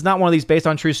events. This is not one of these based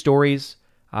on true stories.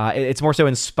 It's more so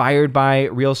inspired by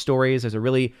real stories. There's a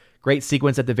really great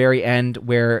sequence at the very end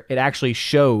where it actually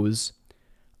shows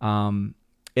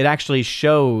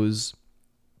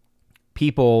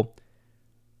people,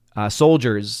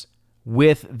 soldiers,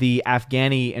 with the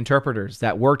Afghani interpreters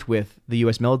that worked with the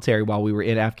U.S. military while we were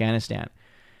in Afghanistan.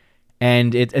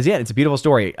 And it's a beautiful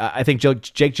story. I think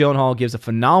Jake Gyllenhaal gives a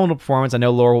phenomenal performance. I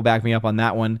know Laura will back me up on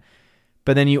that one.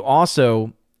 But then you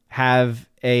also have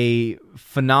a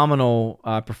phenomenal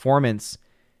performance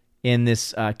in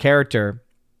this character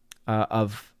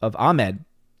of Ahmed,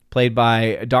 played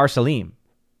by Dar Salim.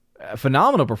 A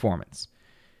phenomenal performance.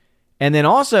 And then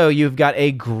also you've got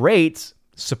a great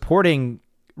supporting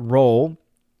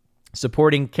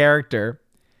character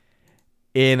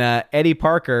in Eddie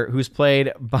Parker, who's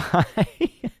played by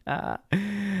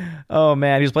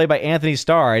he's played by Anthony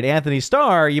Starr. And Anthony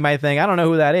Starr, you might think, I don't know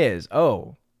who that is.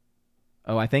 Oh,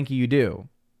 I think you do,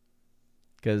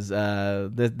 because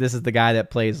this is the guy that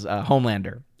plays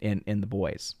Homelander in The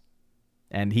Boys,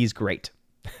 and he's great.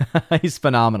 He's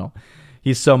phenomenal.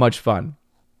 He's so much fun.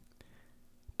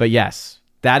 But yes,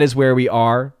 that is where we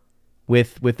are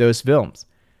with those films.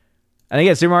 And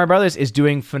again, Super Mario Brothers is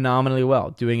doing phenomenally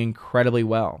well, doing incredibly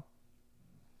well.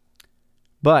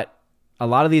 But a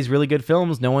lot of these really good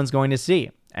films, no one's going to see.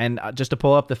 And just to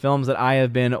pull up the films that I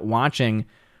have been watching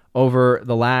over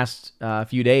the last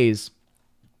few days.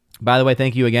 By the way,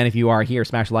 thank you again if you are here.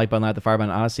 Smash the like button, light the fire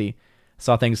button, Odyssey.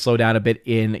 Saw things slow down a bit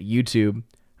in YouTube.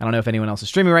 I don't know if anyone else is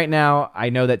streaming right now. I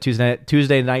know that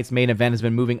Tuesday night's main event has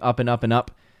been moving up and up and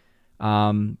up,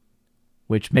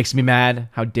 which makes me mad.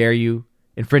 How dare you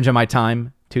infringe on my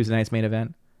time, Tuesday night's main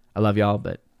event. I love y'all,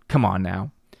 but come on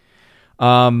now.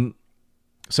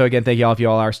 So again, thank y'all if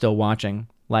y'all are still watching.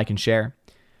 Like and share.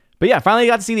 But yeah, finally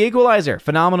got to see The Equalizer.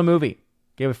 Phenomenal movie.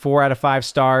 Gave it 4 out of 5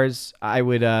 stars. I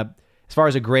would, as far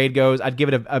as a grade goes, I'd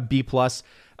give it a B+. Some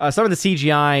of the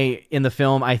CGI in the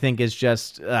film, I think, is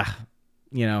just,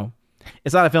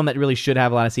 it's not a film that really should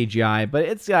have a lot of CGI, but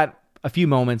it's got a few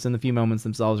moments, and the few moments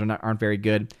themselves aren't very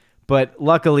good. But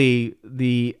luckily,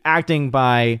 the acting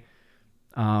by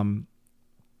Denzel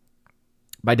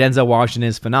Washington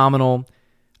is phenomenal.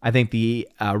 I think the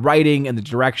writing and the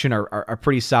direction are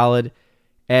pretty solid,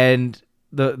 and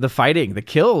the fighting, the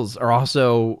kills are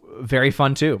also very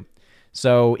fun too.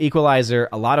 So Equalizer,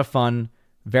 a lot of fun,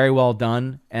 very well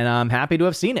done, and I'm happy to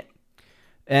have seen it.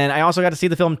 And I also got to see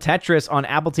the film Tetris on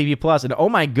Apple TV Plus, and oh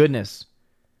my goodness,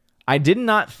 I did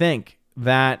not think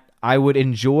that I would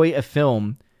enjoy a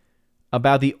film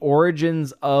about the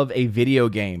origins of a video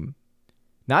game.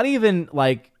 Not even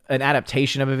like an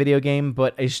adaptation of a video game,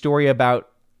 but a story about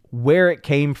where it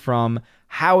came from,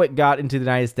 how it got into the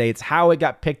United States, how it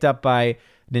got picked up by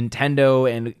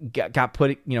Nintendo and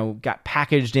got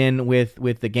packaged in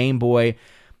with the Game Boy.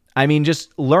 I mean,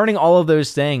 just learning all of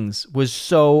those things was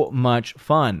so much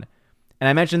fun. And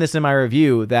I mentioned this in my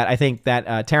review that I think that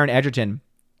Taron Egerton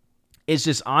is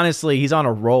just, honestly, he's on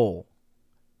a roll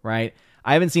right?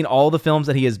 I haven't seen all the films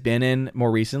that he has been in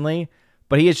more recently,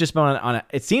 but he has just been on a,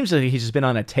 it seems like he's just been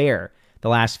on a tear the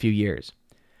last few years.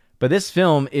 But this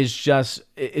film is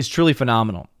truly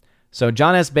phenomenal. So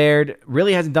John S. Baird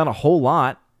really hasn't done a whole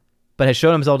lot, but has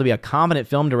shown himself to be a competent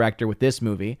film director with this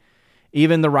movie.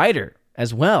 Even the writer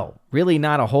as well. Really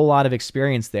not a whole lot of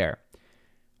experience there.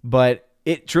 But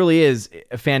it truly is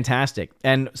fantastic.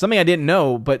 And something I didn't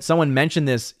know, but someone mentioned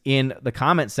this in the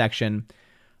comment section,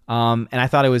 and I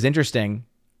thought it was interesting.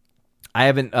 I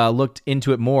haven't looked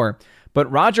into it more.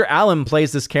 But Roger Allam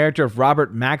plays this character of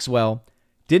Robert Maxwell.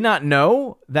 Did not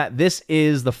know that this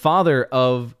is the father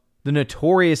of the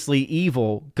notoriously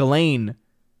evil Ghislaine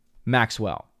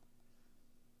Maxwell.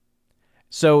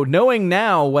 So knowing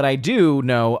now what I do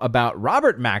know about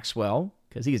Robert Maxwell,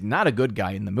 because he's not a good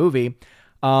guy in the movie,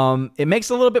 it makes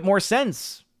a little bit more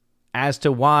sense as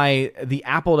to why the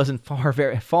apple doesn't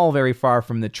fall very far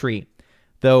from the tree.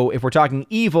 Though if we're talking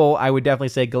evil, I would definitely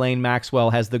say Ghislaine Maxwell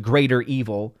has the greater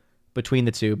evil between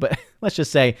the two. But let's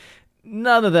just say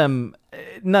neither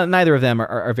of them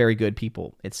are very good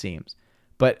people, it seems.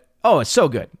 But, it's so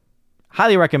good.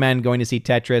 Highly recommend going to see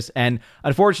Tetris. And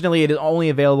unfortunately, it is only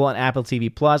available on Apple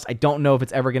TV Plus. I don't know if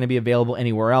it's ever going to be available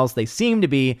anywhere else. They seem to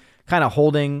be kind of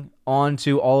holding on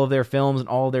to all of their films and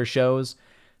all of their shows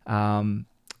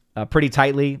pretty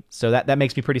tightly. So that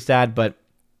makes me pretty sad. But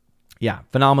yeah,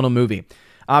 phenomenal movie.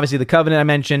 Obviously, The Covenant I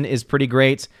mentioned is pretty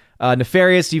great.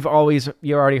 Nefarious, you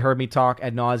already heard me talk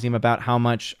ad nauseum about how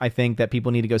much I think that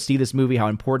people need to go see this movie, how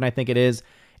important I think it is.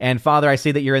 And Father, I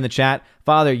see that you're in the chat.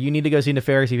 Father, you need to go see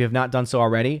Nefarious if you have not done so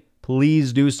already.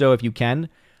 Please do so if you can.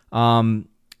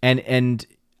 And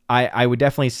I would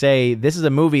definitely say this is a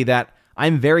movie that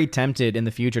I'm very tempted in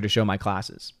the future to show my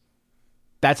classes.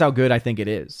 That's how good I think it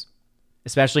is,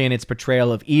 especially in its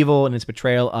portrayal of evil and its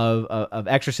portrayal of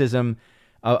exorcism,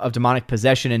 of demonic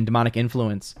possession and demonic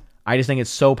influence. I just think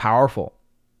it's so powerful.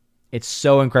 It's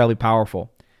so incredibly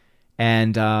powerful.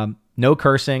 And no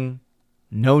cursing,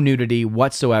 no nudity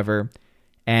whatsoever.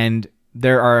 And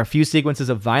there are a few sequences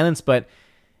of violence, but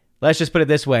let's just put it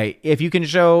this way. If you can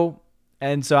show,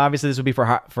 and so obviously this would be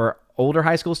for older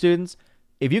high school students,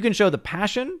 if you can show the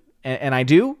passion, and I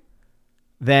do,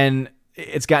 then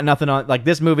it's got nothing on, like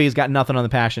this movie has got nothing on the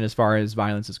passion as far as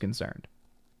violence is concerned.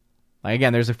 Like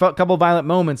again, there's a couple of violent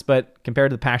moments, but compared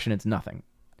to the passion, it's nothing.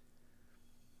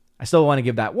 I still want to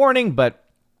give that warning, but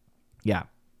yeah,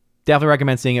 definitely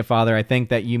recommend seeing it, Father. I think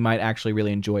that you might actually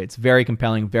really enjoy it. It's very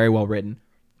compelling, very well written.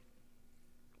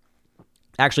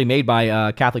 Actually made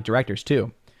by Catholic directors,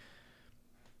 too.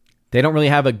 They don't really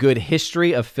have a good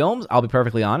history of films, I'll be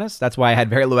perfectly honest. That's why I had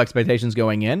very low expectations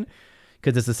going in,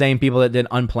 because it's the same people that did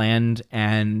Unplanned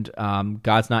and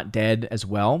God's Not Dead as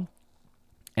well.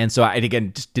 And so I,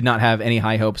 again, just did not have any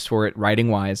high hopes for it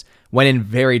writing-wise. Went in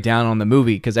very down on the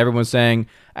movie because everyone was saying,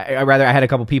 I had a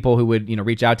couple people who would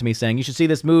reach out to me saying, you should see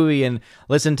this movie and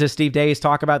listen to Steve Days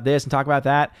talk about this and talk about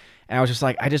that. And I was just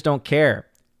like, I just don't care.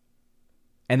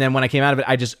 And then when I came out of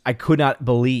it, I could not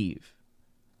believe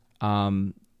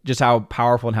just how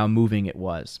powerful and how moving it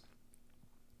was.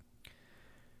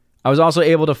 I was also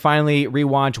able to finally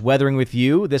rewatch Weathering with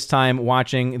You, this time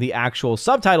watching the actual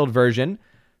subtitled version.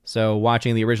 So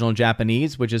watching the original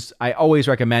Japanese, which is I always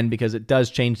recommend because it does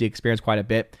change the experience quite a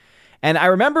bit. And I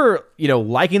remember,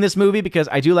 liking this movie because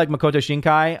I do like Makoto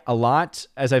Shinkai a lot.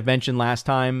 As I've mentioned last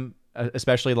time,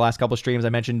 especially the last couple of streams, I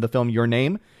mentioned the film Your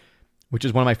Name, which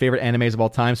is one of my favorite animes of all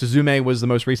time. Suzume was the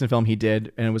most recent film he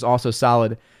did, and it was also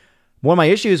solid. One of my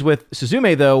issues with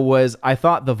Suzume, though, was I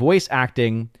thought the voice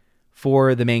acting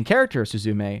for the main character,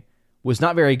 Suzume, was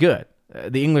not very good.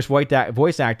 The English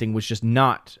voice acting was just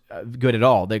not good at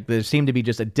all. There seemed to be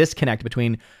just a disconnect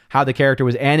between how the character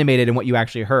was animated and what you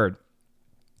actually heard.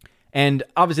 And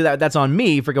obviously that's on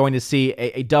me for going to see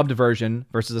a dubbed version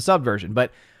versus a subbed version.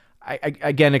 But I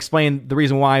again explained the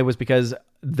reason why was because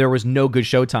there was no good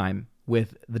showtime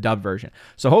with the dubbed version.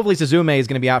 So hopefully Suzume is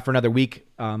going to be out for another week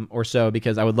or so,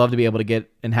 because I would love to be able to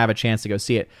get and have a chance to go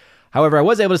see it. However, I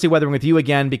was able to see Weathering with You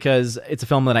again because it's a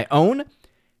film that I own.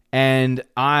 And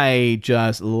I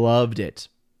just loved it.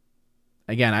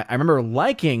 Again, I remember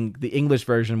liking the English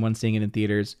version when seeing it in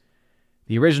theaters.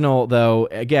 The original, though,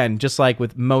 again, just like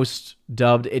with most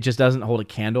dubbed, it just doesn't hold a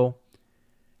candle.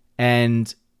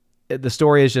 And the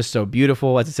story is just so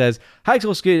beautiful. As it says, high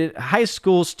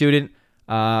school student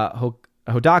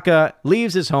Hodaka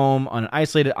leaves his home on an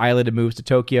isolated island and moves to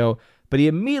Tokyo, but he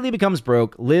immediately becomes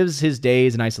broke, lives his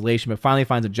days in isolation, but finally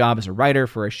finds a job as a writer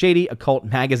for a shady occult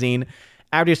magazine.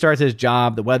 After he starts his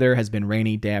job, the weather has been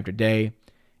rainy day after day,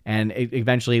 and it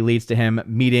eventually leads to him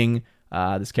meeting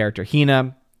this character,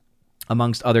 Hina,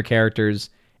 amongst other characters,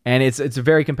 and it's a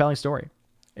very compelling story.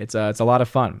 It's a lot of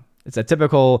fun. It's a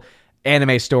typical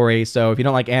anime story, so if you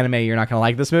don't like anime, you're not going to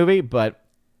like this movie, but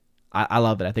I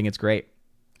love it. I think it's great.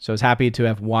 So I was happy to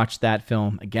have watched that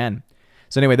film again.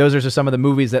 So anyway, those are just some of the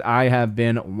movies that I have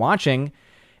been watching.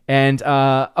 And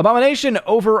Abomination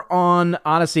over on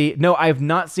Odyssey. No, I have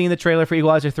not seen the trailer for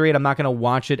Equalizer 3, and I'm not going to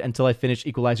watch it until I finish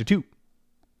Equalizer 2.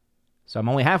 So I'm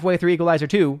only halfway through Equalizer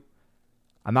 2.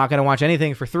 I'm not going to watch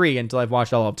anything for 3 until I've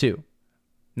watched all of 2.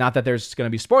 Not that there's going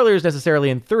to be spoilers necessarily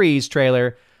in 3's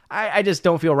trailer. I just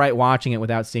don't feel right watching it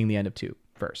without seeing the end of 2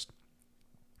 first.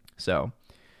 So,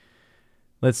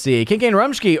 let's see. Kincaid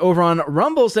Rumsky over on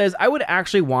Rumble says, I would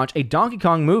actually watch a Donkey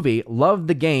Kong movie. Love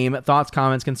the game. Thoughts,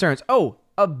 comments, concerns. Oh,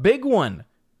 a big one.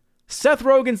 Seth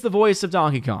Rogen's the voice of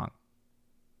Donkey Kong.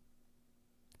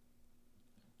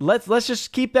 Let's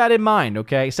just keep that in mind,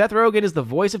 okay? Seth Rogen is the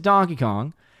voice of Donkey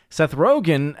Kong. Seth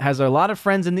Rogen has a lot of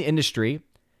friends in the industry.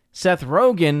 Seth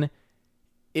Rogen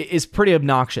is pretty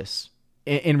obnoxious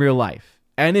in real life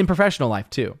and in professional life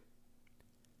too.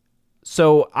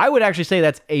 So I would actually say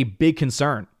that's a big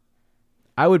concern.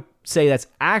 I would say that's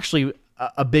actually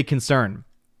a big concern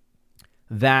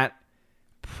that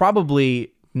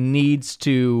probably needs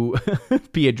to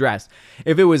be addressed.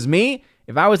 If it was me,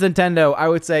 if I was Nintendo, I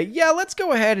would say, yeah, let's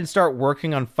go ahead and start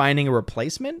working on finding a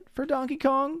replacement for Donkey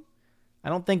Kong. I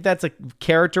don't think that's a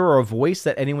character or a voice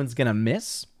that anyone's going to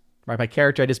miss. Right? By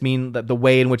character, I just mean the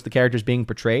way in which the character is being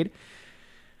portrayed.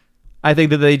 I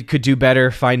think that they could do better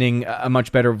finding a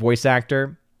much better voice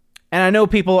actor. And I know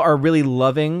people are really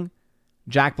loving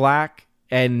Jack Black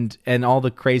and all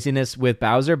the craziness with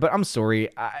Bowser, but I'm sorry.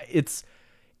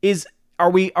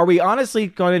 Are we honestly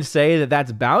going to say that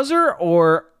that's Bowser,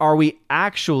 or are we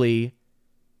actually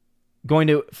going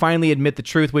to finally admit the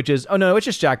truth, which is, oh no, it's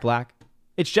just Jack Black.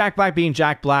 It's Jack Black being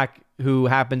Jack Black who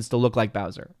happens to look like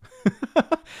Bowser.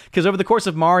 Because over the course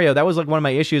of Mario, that was like one of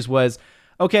my issues was,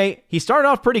 okay, he started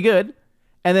off pretty good,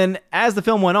 and then as the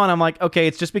film went on, I'm like, okay,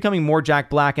 it's just becoming more Jack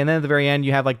Black, and then at the very end,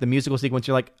 you have like the musical sequence,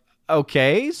 you're like,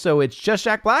 okay, so it's just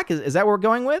Jack Black? Is that what we're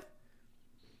going with?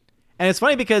 And it's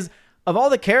funny because of all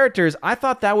the characters, I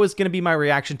thought that was going to be my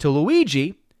reaction to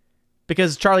Luigi,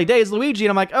 because Charlie Day is Luigi,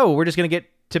 and I'm like, oh, we're just going to get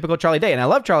typical Charlie Day, and I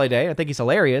love Charlie Day, I think he's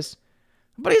hilarious,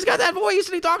 but he's got that voice,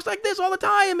 and he talks like this all the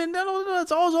time, and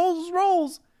that's all his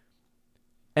roles.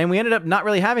 And we ended up not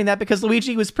really having that because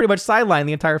Luigi was pretty much sidelined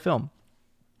the entire film.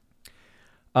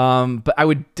 But I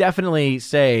would definitely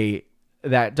say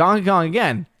that Donkey Kong,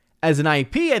 again, as an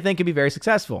IP, I think could be very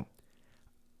successful.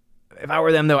 If I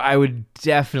were them, though, I would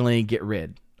definitely get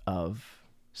rid of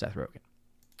Seth Rogen.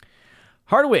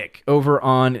 Hardwick over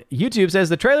on YouTube says,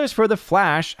 the trailers for The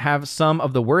Flash have some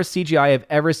of the worst CGI I've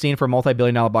ever seen for a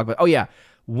multi-billion-dollar blockbuster. Oh, yeah.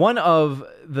 One of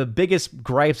the biggest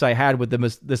gripes I had with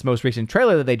this most recent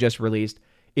trailer that they just released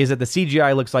is that the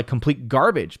CGI looks like complete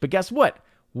garbage. But guess what?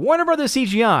 Warner Brothers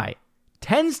CGI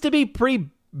tends to be pretty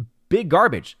big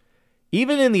garbage.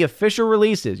 Even in the official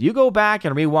releases, you go back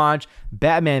and rewatch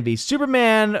Batman v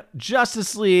Superman,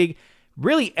 Justice League,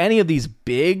 really any of these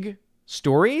big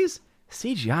stories,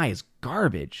 CGI is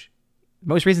garbage.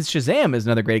 Most recent Shazam is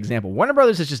another great example. Warner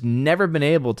Brothers has just never been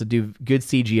able to do good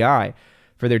CGI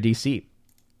for their DC.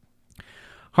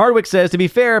 Hardwick says, to be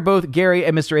fair, both Gary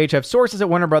and Mr. H have sources at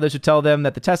Warner Brothers who tell them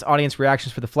that the test audience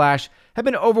reactions for The Flash have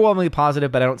been overwhelmingly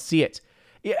positive, but I don't see it.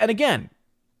 Yeah, and again,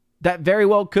 that very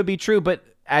well could be true, but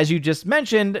as you just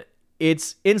mentioned,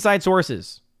 it's inside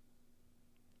sources.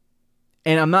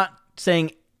 And I'm not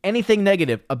saying anything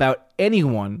negative about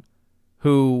anyone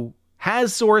who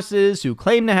has sources, who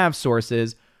claim to have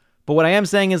sources, but what I am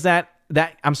saying is that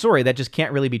I'm sorry, that just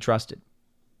can't really be trusted.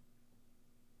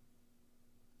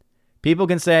 People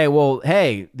can say, well,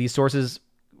 hey, these sources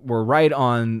were right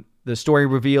on the story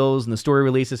reveals and the story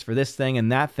releases for this thing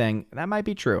and that thing. That might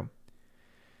be true.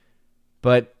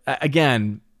 But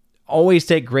again, always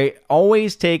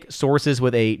take sources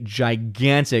with a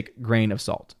gigantic grain of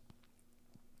salt.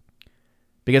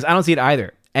 Because I don't see it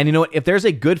either. And you know what? If there's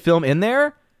a good film in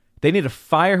there, they need to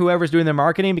fire whoever's doing their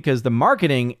marketing, because the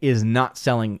marketing is not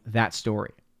selling that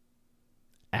story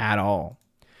at all.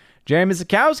 Jeremy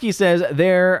Sikowski says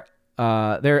they're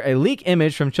a leak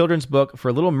image from children's book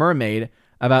for Little Mermaid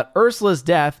about Ursula's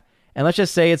death, and let's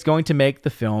just say it's going to make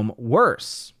the film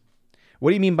worse.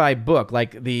 What do you mean by book?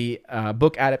 Like the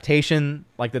book adaptation,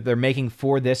 like that they're making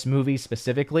for this movie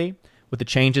specifically, with the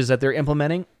changes that they're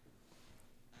implementing?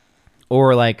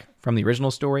 Or like from the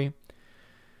original story?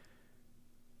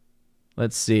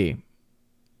 Let's see.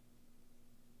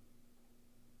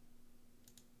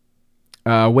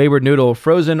 Wayward Noodle,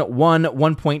 Frozen 1,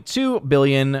 1.2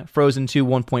 billion, Frozen 2,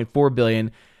 1.4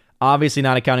 billion. Obviously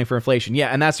not accounting for inflation. Yeah,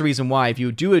 and that's the reason why. If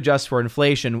you do adjust for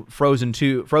inflation, Frozen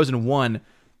 1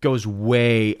 goes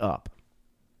way up.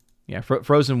 Yeah,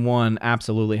 Frozen 1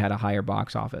 absolutely had a higher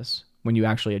box office when you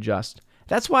actually adjust.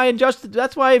 That's why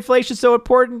inflation's so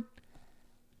important.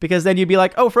 Because then you'd be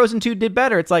like, oh, Frozen 2 did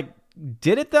better. It's like,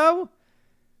 did it though?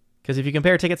 Because if you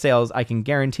compare ticket sales, I can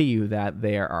guarantee you that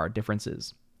there are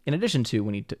differences. In addition to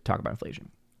when you talk about inflation.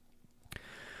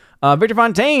 Victor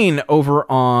Fontaine over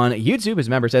on YouTube, his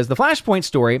member, says, the Flashpoint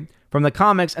story from the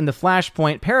comics and the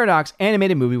Flashpoint Paradox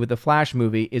animated movie with the Flash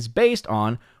movie is based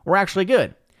on were actually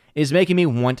good. It is making me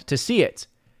want to see it.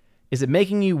 Is it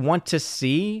making you want to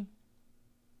see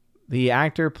the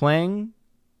actor playing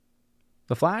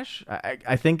the Flash?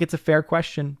 I think it's a fair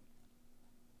question.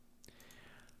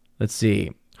 Let's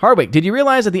see. Hardwick, did you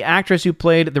realize that the actress who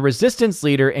played the Resistance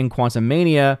leader in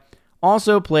Quantumania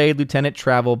also played Lieutenant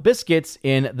Travel Biscuits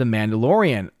in The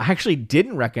Mandalorian? I actually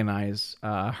didn't recognize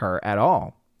her at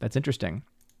all. That's interesting.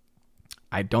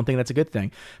 I don't think that's a good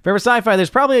thing. Forever Sci-Fi, there's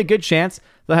probably a good chance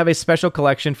they'll have a special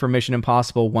collection for Mission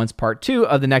Impossible once Part 2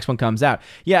 of the next one comes out.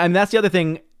 Yeah, and that's the other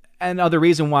thing, another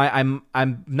reason why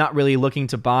I'm not really looking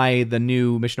to buy the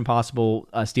new Mission Impossible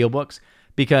Steelbooks,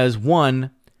 because one,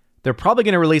 they're probably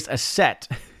going to release a set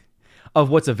of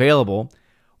what's available.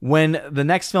 When the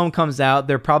next film comes out,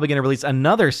 they're probably going to release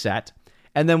another set.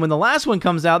 And then when the last one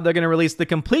comes out, they're going to release the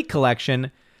complete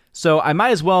collection. So I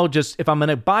might as well just, if I'm going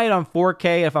to buy it on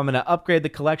 4K, if I'm going to upgrade the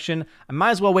collection, I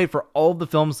might as well wait for all of the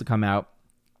films to come out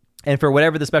and for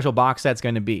whatever the special box set's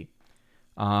going to be.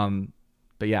 But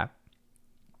yeah.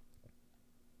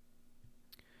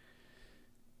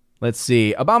 Let's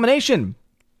see. Abomination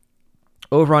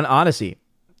over on Odyssey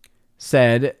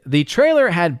said, the trailer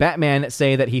had Batman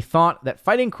say that he thought that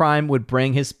fighting crime would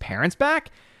bring his parents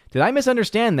back. Did I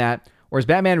misunderstand that? Or is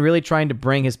Batman really trying to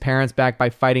bring his parents back by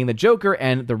fighting the Joker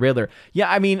and the Riddler? Yeah,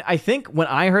 I mean, I think when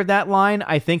I heard that line,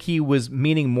 I think he was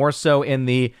meaning more so in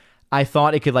the, I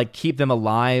thought it could like keep them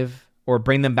alive or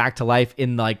bring them back to life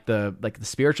in like the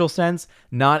spiritual sense,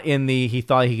 not in the, he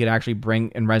thought he could actually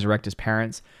bring and resurrect his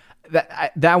parents.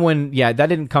 That one, yeah, that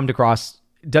did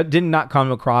not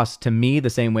come across to me the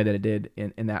same way that it did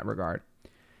in that regard.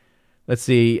 Let's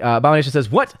see. Abomination says,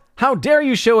 what? How dare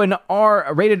you show an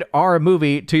rated R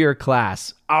movie to your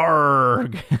class?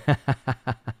 Arrgh.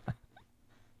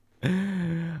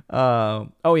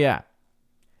 Oh, yeah.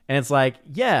 And it's like,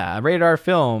 yeah, a rated R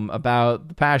film about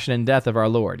the passion and death of our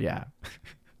Lord. Yeah.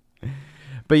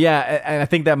 But yeah, and I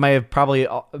think that might have probably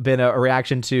been a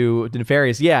reaction to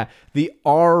Nefarious. Yeah, the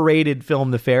R-rated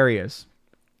film Nefarious.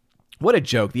 What a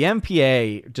joke. The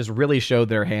MPA just really showed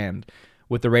their hand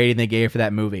with the rating they gave for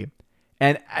that movie.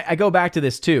 And I go back to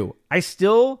this too.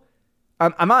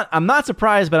 I'm not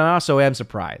surprised, but I also am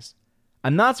surprised.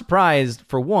 I'm not surprised,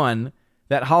 for one,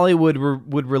 that Hollywood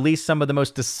would release some of the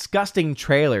most disgusting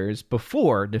trailers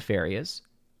before Nefarious.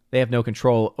 They have no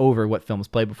control over what films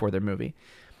play before their movie.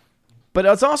 But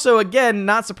it's also, again,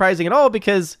 not surprising at all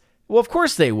because, well, of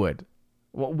course they would.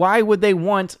 Why would they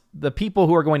want the people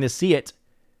who are going to see it,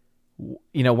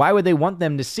 why would they want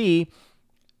them to see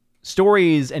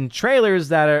stories and trailers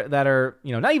that are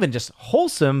not even just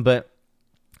wholesome, but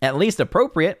at least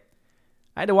appropriate?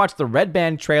 I had to watch the Red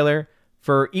Band trailer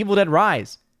for Evil Dead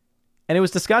Rise, and it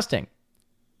was disgusting.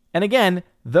 And again,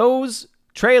 those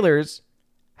trailers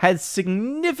had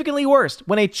significantly worse.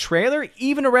 When a trailer,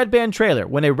 even a Red Band trailer,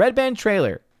 when a Red Band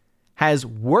trailer has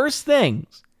worse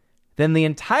things than the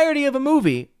entirety of a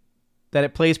movie that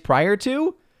it plays prior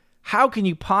to, how can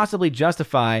you possibly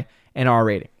justify an R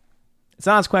rating? It's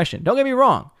an honest question. Don't get me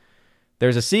wrong.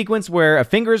 There's a sequence where a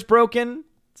finger is broken.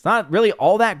 It's not really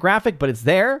all that graphic, but it's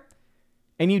there.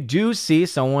 And you do see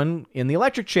someone in the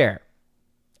electric chair.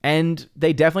 And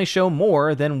they definitely show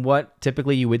more than what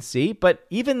typically you would see. But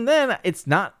even then, it's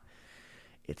not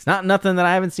nothing that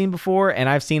I haven't seen before. And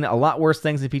I've seen a lot worse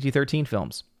things in PG-13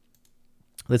 films.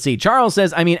 Let's see. Charles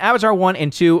says, Avatar 1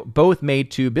 and 2 both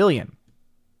made $2 billion.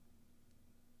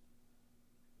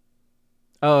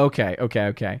 Oh,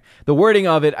 okay. The wording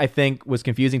of it, I think, was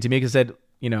confusing to me because it said,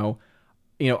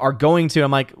 are going to.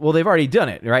 I'm like, well, they've already done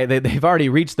it, right? They've already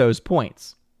reached those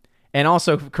points. And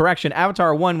also, correction,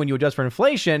 Avatar 1, when you adjust for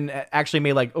inflation, actually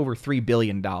made like over $3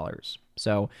 billion.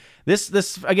 So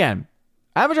this again,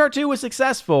 Avatar 2 was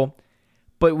successful,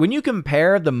 but when you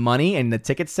compare the money and the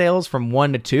ticket sales from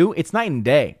 1 to 2, it's night and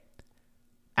day.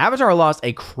 Avatar lost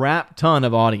a crap ton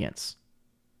of audience.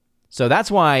 So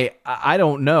that's why I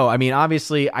don't know.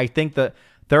 Obviously, I think the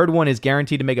third one is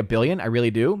guaranteed to make $1 billion. I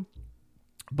really do.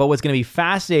 But what's going to be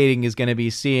fascinating is going to be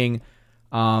seeing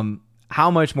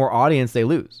how much more audience they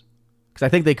lose. Because I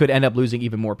think they could end up losing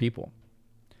even more people.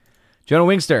 Jonah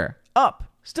Wingster, Up.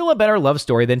 Still a better love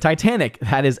story than Titanic.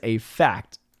 That is a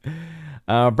fact.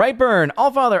 Brightburn,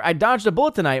 Allfather, I dodged a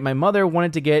bullet tonight. My mother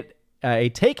wanted to get a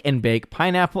take and bake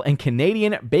pineapple and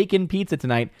Canadian bacon pizza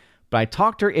tonight, but I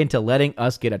talked her into letting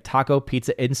us get a taco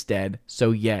pizza instead.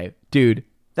 So yay. Dude,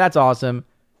 that's awesome.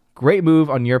 Great move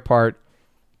on your part,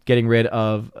 getting rid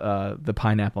of the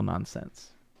pineapple nonsense.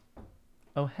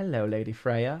 Oh, hello, Lady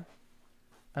Freya.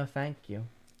 Oh, thank you. You're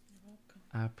welcome.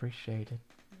 I appreciate it.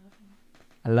 Love you.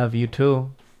 I love you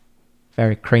too.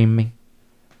 Very creamy.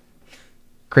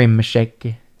 Creamy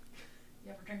shaky.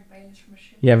 You ever drink Baileys from a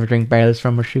shoe? You ever drink Baileys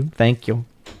from a shoe? Thank you.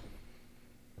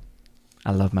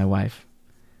 I love my wife.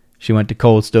 She went to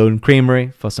Cold Stone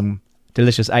Creamery for some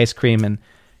delicious ice cream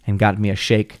and got me a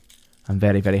shake. I'm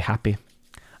very, very happy.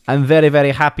 I'm very,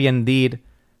 very happy indeed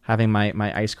having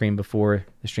my ice cream before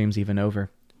the stream's even over.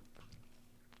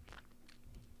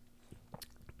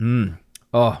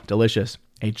 Oh, delicious.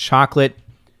 A chocolate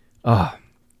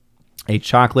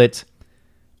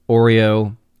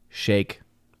Oreo shake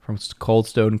from Cold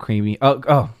Stone Creamy.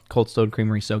 Cold Stone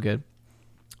Creamery, so good.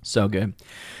 So good.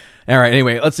 All right,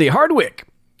 anyway, let's see. Hardwick,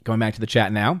 going back to the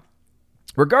chat now.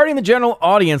 Regarding the general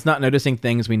audience not noticing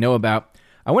things we know about,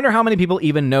 I wonder how many people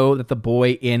even know that the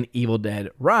boy in Evil Dead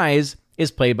Rise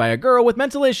is played by a girl with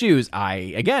mental issues. I,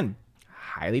 again,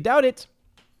 highly doubt it.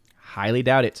 Highly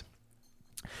doubt it.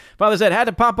 Father said, had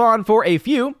to pop on for a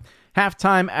few.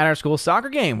 Halftime at our school soccer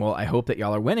game. Well, I hope that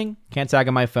y'all are winning. Can't tag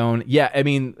on my phone. Yeah, I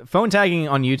mean, phone tagging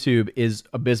on YouTube is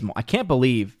abysmal. I can't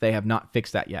believe they have not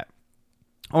fixed that yet.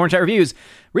 Orange Hat Reviews.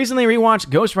 Recently rewatched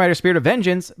Ghost Rider Spirit of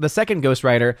Vengeance, the second Ghost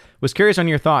Rider. Was curious on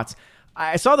your thoughts.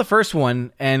 I saw the first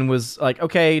one and was like,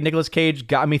 okay, Nicolas Cage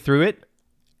got me through it.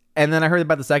 And then I heard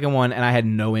about the second one and I had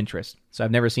no interest. So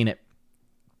I've never seen it.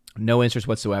 No interest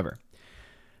whatsoever.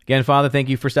 Again, Father, thank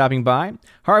you for stopping by.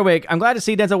 Hardwick, I'm glad to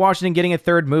see Denzel Washington getting a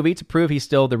third movie to prove he's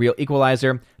still the real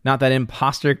equalizer, not that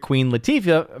imposter Queen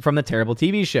Latifah from the terrible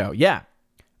TV show. Yeah,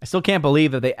 I still can't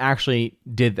believe that they actually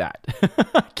did that.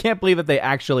 Can't believe that they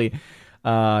actually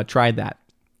tried that.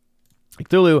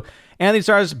 Cthulhu, Anthony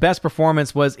Starr's best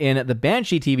performance was in the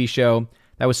Banshee TV show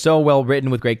that was so well written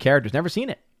with great characters. Never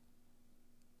seen it.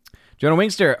 Jonah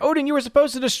Wingster, Odin, you were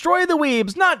supposed to destroy the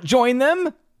weebs, not join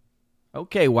them.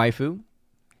 Okay, waifu.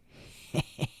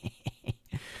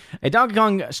 A Donkey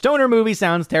Kong stoner movie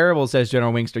sounds terrible, says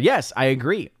General Wingster. Yes, I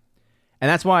agree. And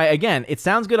that's why, again, it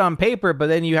sounds good on paper, but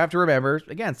then you have to remember,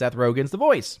 again, Seth Rogen's the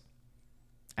voice.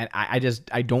 And I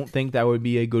don't think that would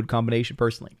be a good combination,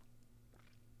 personally.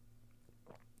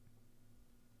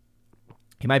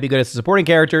 He might be good as a supporting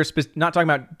character, not talking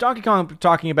about Donkey Kong, but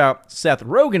talking about Seth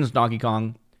Rogen's Donkey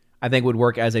Kong, I think would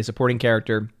work as a supporting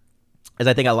character, as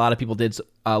I think a lot of people did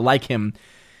like him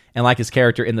and like his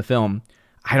character in the film.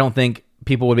 I don't think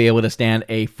people would be able to stand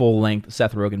a full-length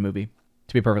Seth Rogen movie,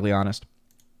 to be perfectly honest.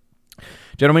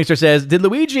 General Mingster says, did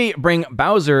Luigi bring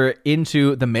Bowser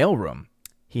into the mailroom?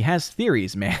 He has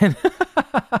theories, man.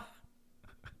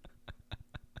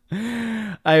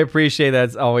 I appreciate that.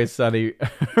 It's always sunny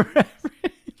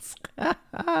reference.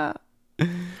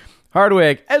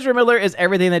 Hardwick, Ezra Miller is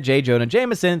everything that J. Jonah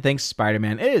Jameson thinks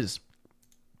Spider-Man is.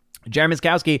 Jeremy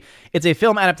Skowski, it's a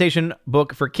film adaptation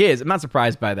book for kids. I'm not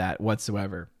surprised by that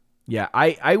whatsoever. Yeah,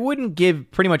 I wouldn't give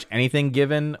pretty much anything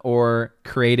given or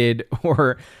created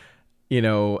or,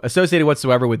 associated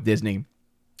whatsoever with Disney.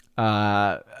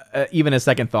 Even a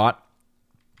second thought.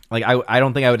 Like, I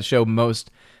don't think I would show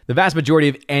the vast majority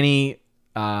of any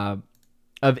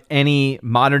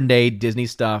modern day Disney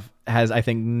stuff has, I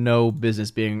think, no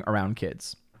business being around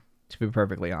kids, to be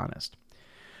perfectly honest.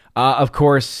 Of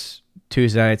course,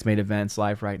 Tuesday Nights Main Events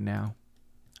live right now.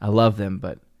 I love them,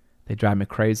 but they drive me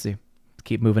crazy.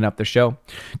 Keep moving up the show.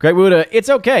 Greg Wuda, it's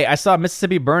okay. I saw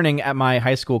Mississippi Burning at my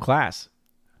high school class.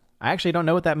 I actually don't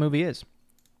know what that movie is.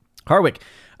 Hardwick,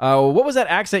 what was that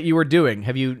accent you were doing?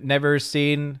 Have you never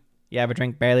seen... You ever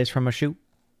drink Baileys from a shoe?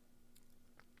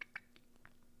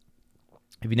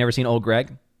 Have you never seen Old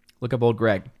Greg? Look up Old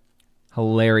Greg.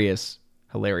 Hilarious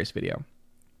video.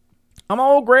 I'm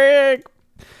Old Greg.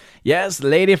 Yes,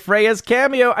 Lady Freya's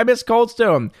cameo. I miss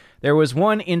Coldstone. There was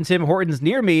one in Tim Hortons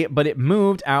near me, but it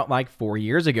moved out like 4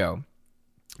 years ago.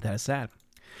 That is sad.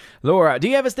 Laura, do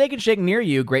you have a Steak and Shake near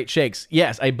you? Great shakes.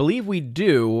 Yes, I believe we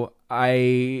do.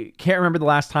 I can't remember the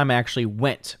last time I actually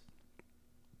went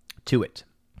to it.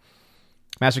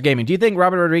 Master Gaming, do you think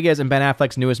Robert Rodriguez and Ben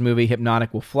Affleck's newest movie,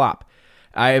 Hypnotic, will flop?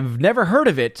 I've never heard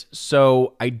of it,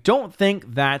 so I don't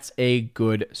think that's a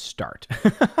good start.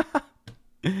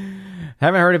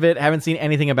 Haven't heard of it, haven't seen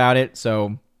anything about it,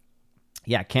 so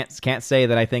yeah, can't say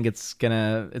that I think it's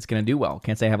gonna do well.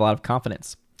 Can't say I have a lot of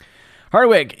confidence.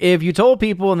 Hardwick, if you told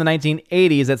people in the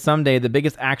 1980s that someday the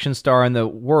biggest action star in the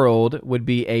world would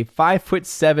be a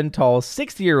 5'7" tall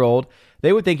 60-year-old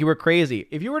They would think you were crazy.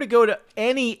 If you were to go to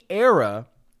any era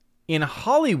in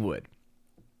Hollywood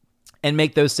and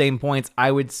make those same points,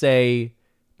 I would say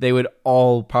they would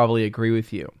all probably agree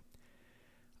with you.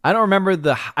 I don't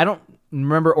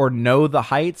remember or know the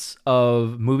heights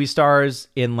of movie stars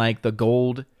in like the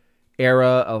gold era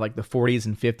of like the 40s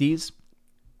and 50s,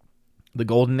 the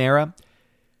golden era.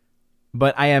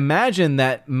 But I imagine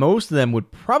that most of them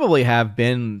would probably have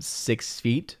been 6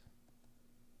 feet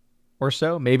or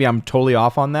so. Maybe I'm totally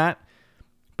off on that.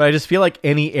 But I just feel like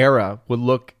any era would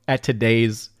look at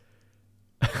today's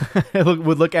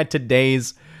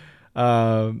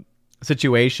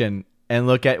situation and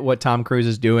look at what Tom Cruise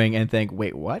is doing and think,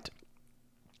 wait, what?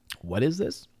 What is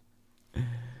this?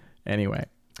 Anyway.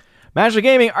 Master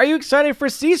Gaming, are you excited for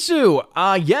Sisu?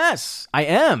 Yes, I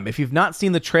am. If you've not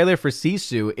seen the trailer for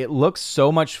Sisu, it looks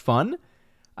so much fun.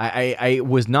 I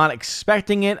was not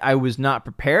expecting it. I was not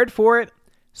prepared for it.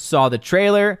 Saw the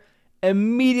trailer,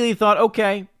 immediately thought,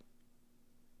 okay,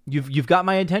 you've got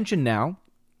my attention now.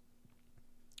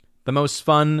 The most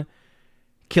fun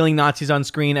killing Nazis on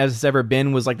screen as it's ever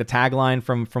been was like the tagline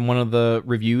from one of the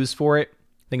reviews for it.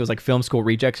 I think it was like Film School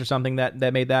Rejects or something that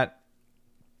made that.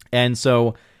 And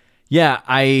so, yeah,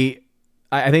 I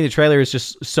think the trailer is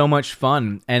just so much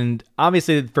fun. And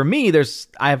obviously for me,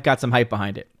 I've got some hype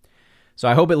behind it. So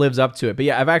I hope it lives up to it. But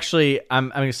yeah,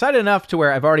 I'm excited enough to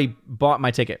where I've already bought my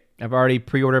ticket. I've already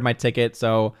pre-ordered my ticket.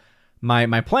 So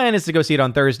my plan is to go see it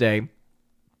on Thursday.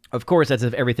 Of course, that's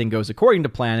if everything goes according to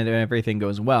plan and everything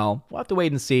goes well. We'll have to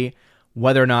wait and see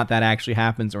whether or not that actually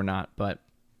happens or not. But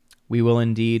we will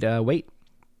indeed wait.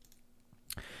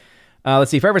 Let's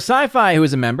see. Forever Sci-Fi, who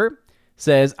is a member,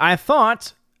 says, I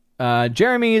thought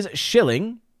Jeremy's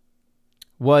shilling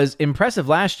was impressive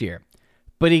last year,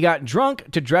 but he got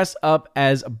drunk to dress up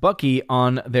as Bucky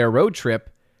on their road trip.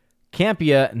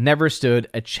 Campia never stood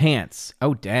a chance.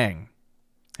 Oh, dang.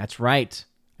 That's right.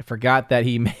 I forgot that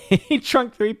he made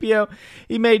Trunk 3PO.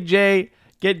 He made Jay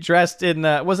get dressed in,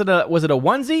 was it a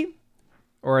onesie?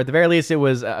 Or at the very least, it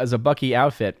was as a Bucky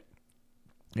outfit.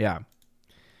 Yeah.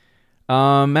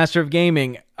 Master of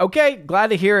Gaming. Okay, glad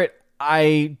to hear it.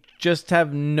 I just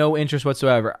have no interest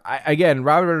whatsoever. Again,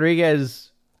 Robert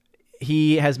Rodriguez,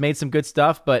 he has made some good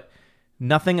stuff, but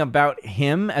nothing about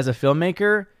him as a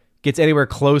filmmaker gets anywhere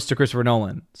close to Christopher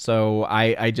Nolan. So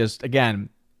I just, again,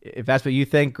 if that's what you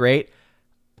think, great.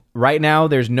 Right now,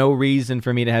 there's no reason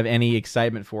for me to have any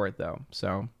excitement for it, though.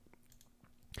 So,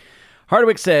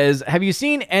 Hardwick says, have you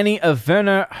seen any of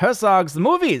Werner Herzog's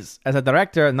movies as a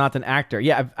director, not an actor?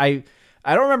 Yeah, I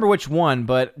don't remember which one,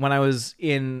 but when I was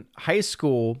in high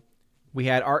school, we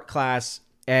had art class,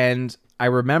 and I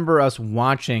remember us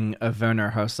watching a Werner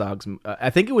Herzog's.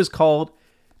 I think it was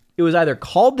either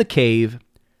called The Cave,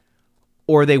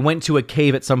 or they went to a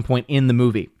cave at some point in the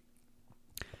movie.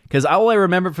 Because all I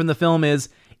remember from the film is,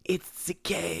 it's the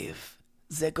cave.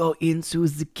 They go into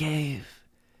the cave,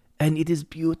 and it is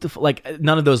beautiful. Like,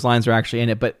 none of those lines are actually in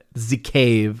it, but the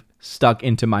cave stuck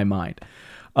into my mind.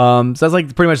 So that's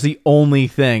like pretty much the only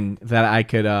thing that I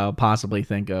could possibly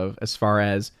think of as far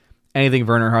as anything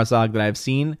Werner Herzog that I've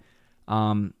seen.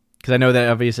 Because I know that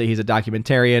obviously he's a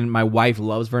documentarian. My wife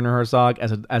loves Werner Herzog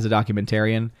as a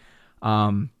documentarian.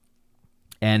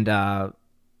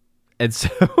 And so,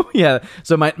 yeah,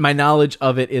 so my knowledge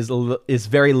of it is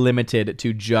very limited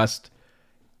to just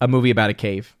a movie about a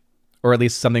cave, or at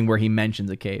least something where he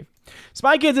mentions a cave.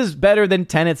 Spy Kids is better than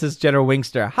Tenet, says General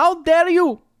Wingster. How dare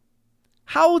you?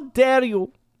 How dare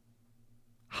you?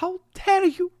 How dare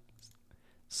you?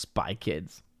 Spy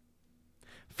Kids.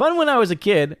 Fun when I was a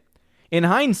kid. In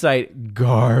hindsight,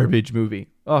 garbage movie.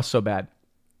 Oh, so bad.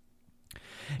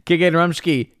 Kigan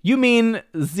Rumsky, you mean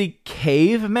the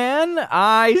caveman?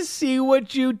 I see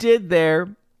what you did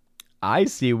there. I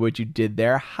see what you did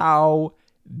there. How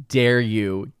dare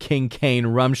you, King Kane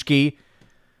Rumsky?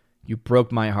 You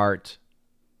broke my heart.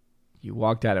 You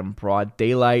walked out in broad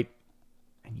daylight,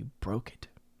 and you broke it.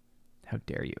 How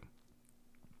dare you?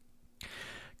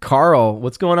 Carl,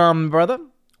 what's going on, brother?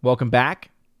 Welcome back.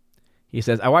 He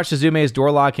says, I watched Suzume's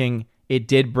door locking. It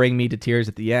did bring me to tears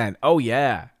at the end. Oh,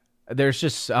 yeah. There's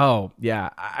just, oh,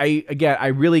 yeah.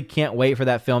 I really can't wait for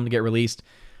that film to get released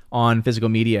on physical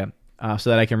media so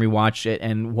that I can rewatch it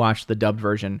and watch the dubbed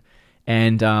version.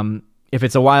 And if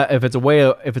it's a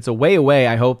way away,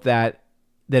 I hope that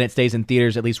then it stays in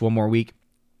theaters at least one more week,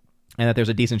 and that there's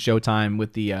a decent showtime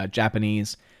with the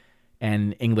Japanese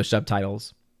and English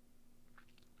subtitles.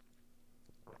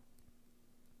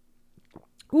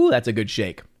 Ooh, that's a good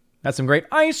shake. That's some great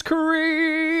ice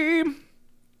cream.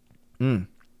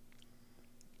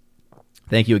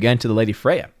 Thank you again to the Lady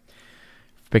Freya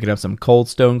for picking up some Cold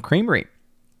Stone Creamery.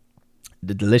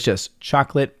 the delicious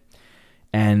chocolate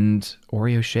and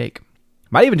Oreo shake.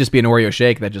 Might even just be an Oreo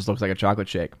shake that just looks like a chocolate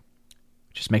shake.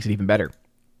 Just makes it even better.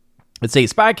 Let's see.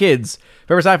 Spy Kids.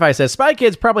 Forever Sci-Fi says, Spy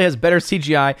Kids probably has better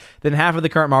CGI than half of the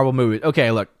current Marvel movies.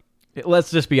 Okay, look.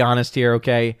 Let's just be honest here,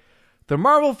 okay? The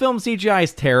Marvel film CGI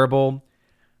is terrible.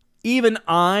 Even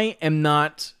I am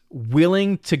not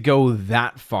willing to go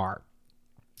that far.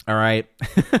 All right?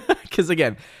 Because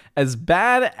again, as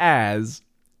bad as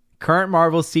current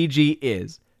Marvel CG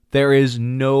is, there is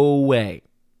no way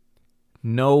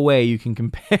you can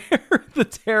compare the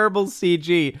terrible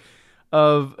CG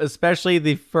of especially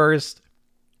the first,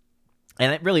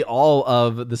 and really all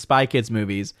of the Spy Kids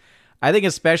movies. I think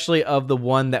especially of the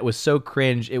one that was so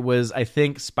cringe, it was, I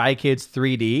think, Spy Kids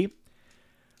 3D.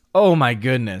 Oh my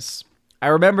goodness. I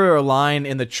remember a line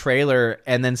in the trailer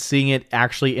and then seeing it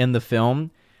actually in the film.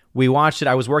 We watched it.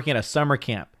 I was working at a summer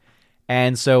camp.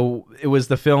 And so it was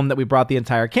the film that we brought the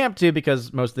entire camp to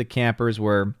because most of the campers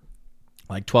were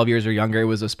like 12 years or younger. It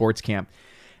was a sports camp.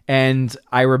 And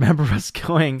I remember us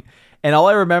going, and all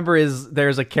I remember is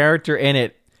there's a character in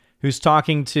it who's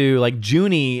talking to, like,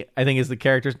 Junie, I think is the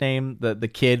character's name, the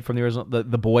kid from the original,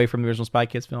 the boy from the original Spy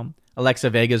Kids film, Alexa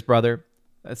Vega's brother.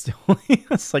 That's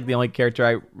like the only character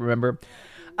I remember.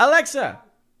 Alexa,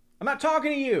 I'm not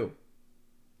talking to you.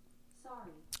 Sorry.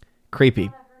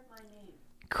 Creepy.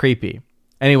 Creepy.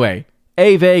 Anyway,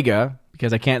 A Vega,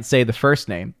 because I can't say the first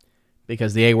name,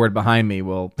 because the A word behind me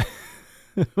will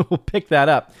will pick that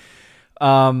up.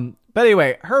 But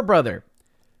anyway, her brother.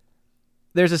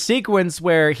 There's a sequence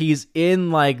where he's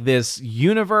in like this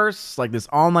universe, like this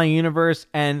online universe,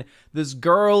 and this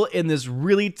girl in this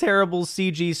really terrible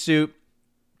CG suit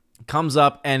comes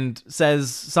up and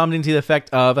says something to the effect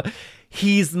of,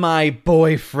 "He's my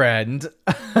boyfriend."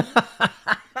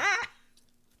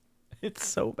 It's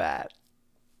so bad.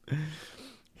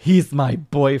 He's my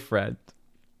boyfriend.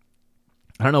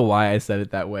 I don't know why I said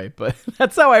it that way, but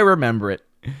that's how I remember it.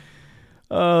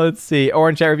 Let's see.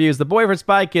 Orange Chat Reviews. The boy from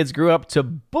Spy Kids grew up to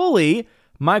bully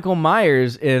Michael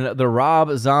Myers in the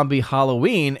Rob Zombie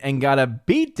Halloween and got a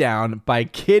beat down by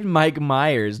Kid Mike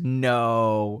Myers.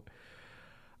 No.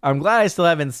 I'm glad I still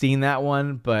haven't seen that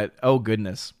one, but oh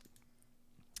goodness.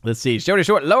 Let's see. Shorty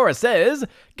Short Laura says,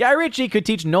 Guy Ritchie could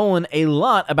teach Nolan a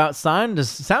lot about sound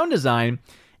design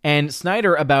and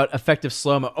Snyder about effective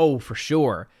slow-mo. Oh, for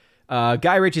sure.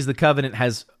 Guy Ritchie's The Covenant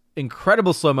has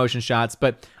incredible slow motion shots,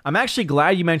 but I'm actually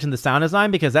glad you mentioned the sound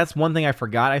design because that's one thing I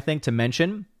forgot, I think, to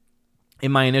mention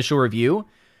in my initial review.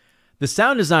 The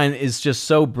sound design is just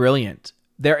so brilliant.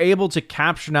 They're able to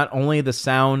capture not only the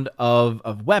sound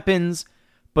of weapons,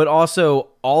 but also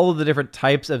all of the different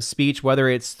types of speech, whether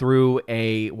it's through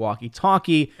a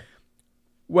walkie-talkie,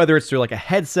 whether it's through like a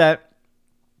headset.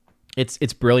 It's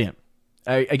brilliant.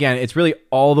 Again, it's really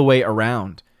all the way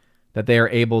around that they are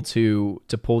able to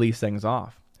pull these things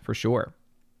off. For sure.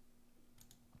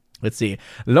 Let's see.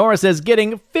 Laura says,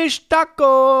 getting fish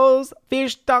tacos.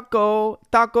 Fish taco.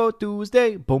 Taco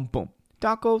Tuesday. Boom, boom.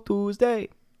 Taco Tuesday.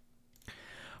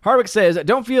 Harwick says,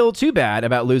 don't feel too bad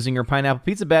about losing your pineapple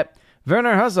pizza bet.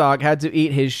 Werner Herzog had to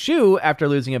eat his shoe after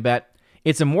losing a bet.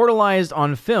 It's immortalized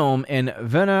on film, and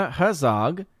Werner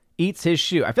Herzog eats his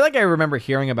shoe. I feel like I remember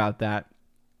hearing about that.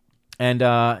 And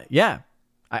yeah,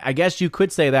 I guess you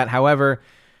could say that. However,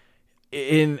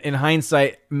 in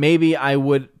hindsight, maybe I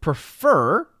would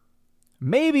prefer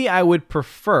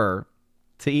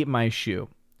to eat my shoe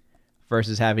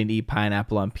versus having to eat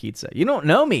pineapple on pizza. You don't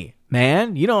know me,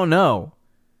 man. You don't know.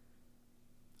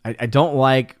 I don't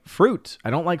like fruit. I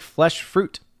don't like flesh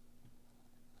fruit.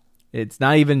 It's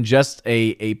not even just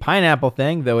a pineapple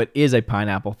thing, though it is a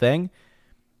pineapple thing.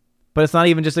 But it's not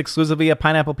even just exclusively a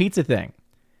pineapple pizza thing.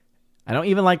 I don't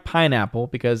even like pineapple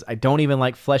because I don't even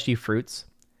like fleshy fruits.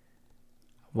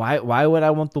 Why would I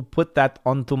want to put that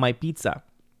onto my pizza?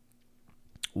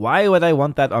 Why would I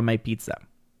want that on my pizza?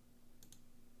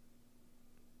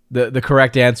 The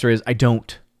correct answer is I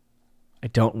don't. I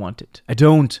don't want it. I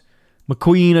don't.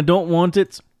 McQueen, I don't want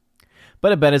it.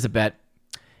 But a bet is a bet.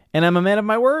 And I'm a man of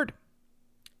my word.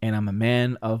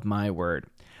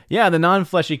 Yeah, the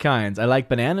non-fleshy kinds. I like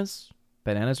bananas.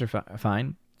 Bananas are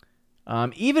fine.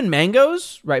 Even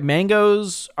mangoes, right?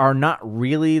 Mangoes are not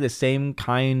really the same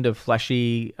kind of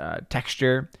fleshy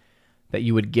texture that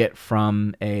you would get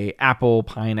from a apple,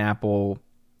 pineapple,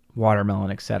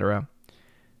 watermelon, etc.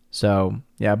 So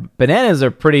yeah, bananas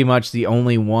are pretty much the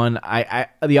only one.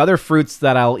 The other fruits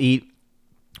that I'll eat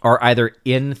are either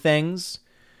in things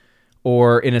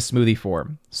or in a smoothie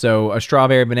form. So a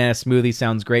strawberry banana smoothie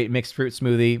sounds great. Mixed fruit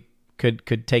smoothie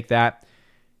could take that,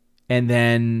 and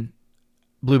then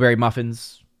blueberry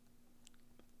muffins,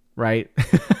 right?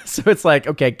 So it's like,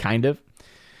 okay, kind of.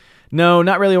 No,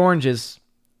 not really oranges.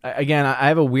 Again, I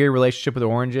have a weird relationship with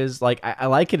oranges. Like I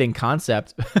like it in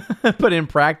concept, but in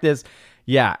practice,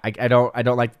 yeah, I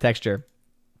don't like the texture.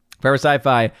 Forever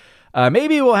Sci-Fi.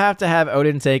 Maybe we'll have to have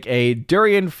Odin take a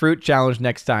durian fruit challenge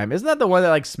next time. Isn't that the one that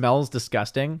like smells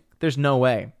disgusting? There's no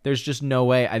way. There's just no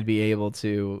way I'd be able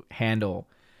to handle.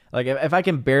 Like if I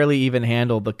can barely even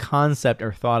handle the concept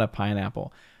or thought of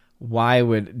pineapple, why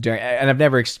would durian? And I've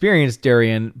never experienced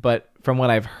durian, but from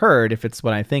what I've heard, if it's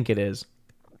what I think it is,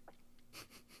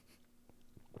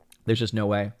 there's just no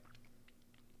way.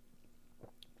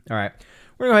 All right.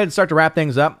 We're going to go ahead and start to wrap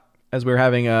things up as we're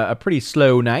having a pretty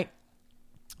slow night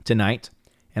tonight.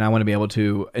 And I want to be able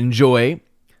to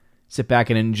sit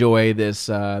back and enjoy this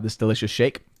delicious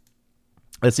shake.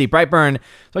 Let's see. Brightburn. So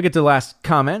I'll get to the last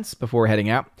comments before heading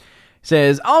out.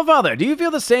 Says, All Father, do you feel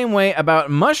the same way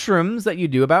about mushrooms that you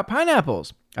do about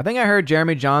pineapples? I think I heard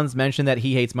Jeremy Johns mention that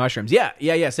he hates mushrooms.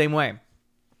 Yeah, same way.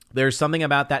 There's something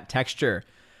about that texture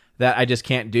that I just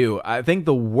can't do. I think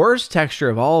the worst texture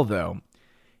of all, though,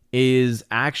 is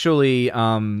actually,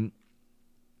 what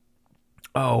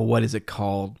is it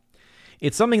called?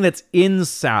 It's something that's in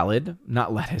salad,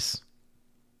 not lettuce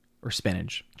or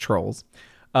spinach, trolls.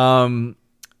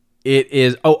 It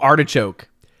is, artichoke.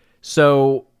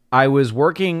 So I was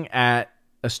working at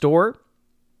a store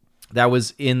that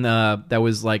was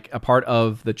like a part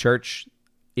of the church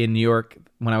in New York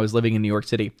when I was living in New York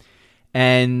City.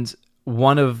 And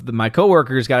one of my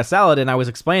coworkers got a salad, and I was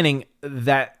explaining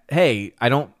that, hey, I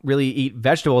don't really eat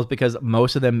vegetables because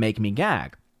most of them make me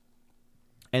gag.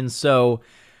 And so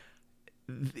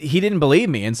he didn't believe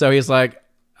me. And so he's like,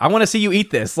 I want to see you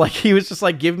eat this. Like, he was just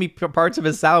like giving me parts of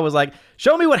his salad, was like,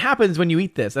 show me what happens when you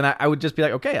eat this. And I would just be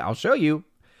like, okay, I'll show you.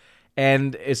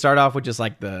 And it started off with just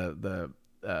like the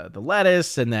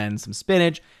lettuce and then some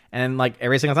spinach. And like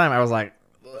every single time I was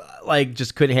like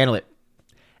just couldn't handle it.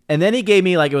 And then he gave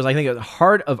me like, it was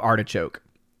heart of artichoke.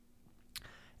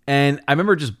 And I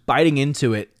remember just biting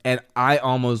into it, and I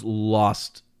almost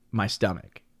lost my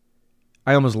stomach.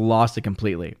 I almost lost it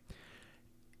completely.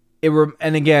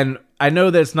 And again, I know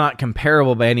that it's not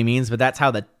comparable by any means, but that's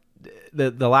how the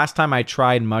last time I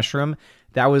tried mushroom,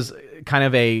 that was kind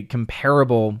of a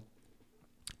comparable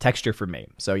texture for me.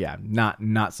 So yeah,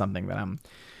 not something that I'm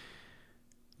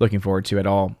looking forward to at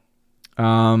all.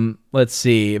 Let's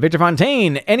see. Victor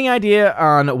Fontaine, any idea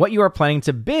on what you are planning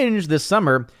to binge this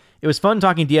summer? It was fun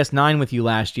talking DS9 with you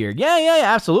last year. Yeah,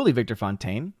 absolutely, Victor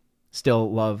Fontaine.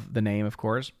 Still love the name, of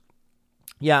course.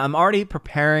 Yeah, I'm already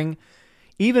preparing,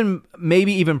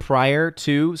 maybe even prior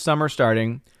to summer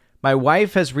starting. My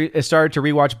wife has started to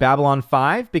rewatch Babylon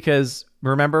 5 because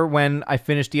remember when I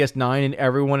finished DS9 and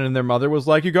everyone and their mother was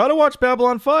like, you got to watch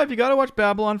Babylon 5. You got to watch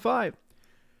Babylon 5.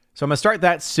 So I'm going to start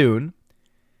that soon.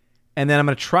 And then I'm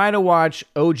going to try to watch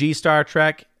OG Star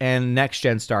Trek and Next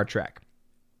Gen Star Trek.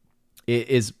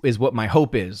 Is what my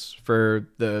hope is for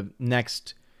the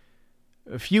next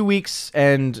few weeks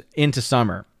and into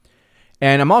summer.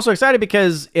 And I'm also excited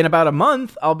because in about a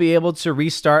month, I'll be able to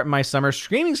restart my summer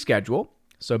streaming schedule.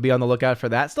 So be on the lookout for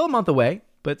that. Still a month away,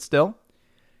 but still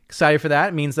excited for that.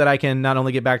 It means that I can not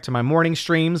only get back to my morning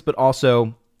streams, but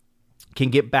also can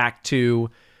get back to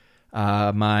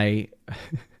my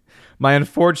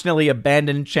unfortunately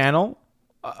abandoned channel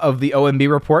of the OMB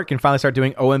Report. Can finally start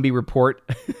doing OMB Report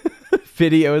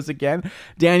videos again.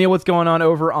 Daniel, what's going on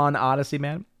over on Odyssey,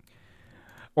 man?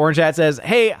 Orange Hat says,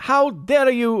 hey, how dare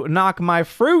you knock my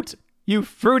fruit, you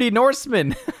fruity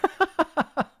Norseman?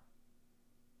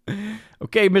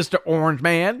 Okay, Mr. Orange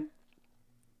Man.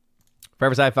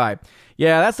 Forever Sci-Fi.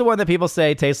 Yeah, that's the one that people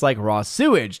say tastes like raw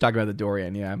sewage. Talk about the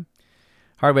durian, yeah.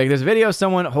 Hardwick, there's a video of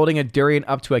someone holding a durian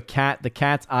up to a cat. The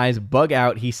cat's eyes bug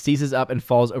out. He seizes up and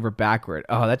falls over backward.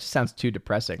 Oh, that just sounds too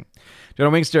depressing.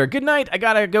 Jonah Wingster, good night. I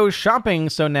gotta go shopping,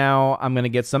 so now I'm gonna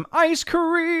get some ice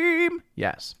cream.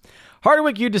 Yes.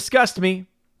 Hardwick, you disgust me.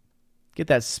 Get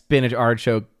that spinach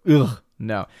artichoke. Ugh,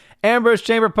 no. Ambrose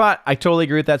Chamberpot, I totally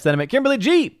agree with that sentiment. Kimberly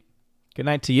G, good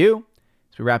night to you.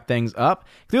 As we wrap things up.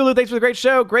 Cthulhu, thanks for the great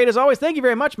show. Great as always. Thank you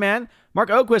very much, man. Mark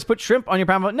Oquist, put shrimp on your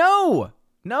pound. No,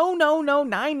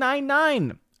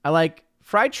 999. I like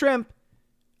fried shrimp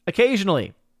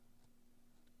occasionally.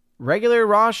 Regular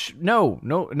raw, no,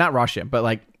 not raw shrimp, but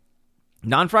like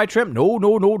non-fried shrimp. No.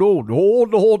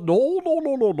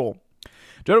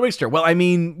 Jonah Wingster, well, I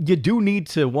mean, you do need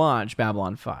to watch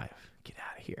Babylon 5. Get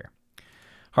out of here.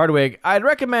 Hardwig, I'd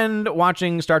recommend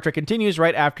watching Star Trek Continues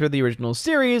right after the original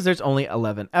series. There's only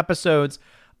 11 episodes.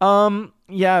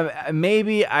 Yeah,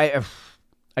 maybe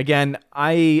Again,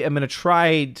 I am going to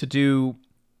try to do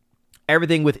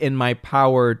everything within my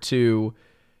power to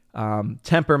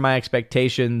temper my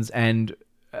expectations and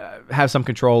have some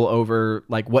control over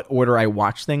like what order I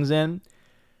watch things in.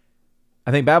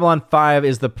 I think Babylon 5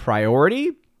 is the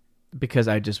priority because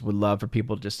I just would love for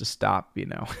people just to stop, you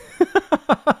know.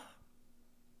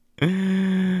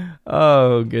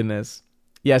 Oh, goodness.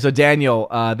 Yeah, so Daniel,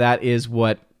 that is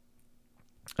what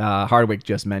Hardwick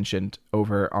just mentioned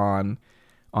over on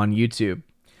YouTube.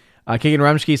 Keegan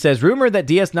Rumsky says, rumor that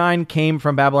DS9 came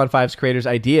from Babylon 5's creators'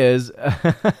 ideas.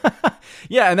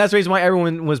 Yeah, and that's the reason why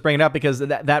everyone was bringing it up, because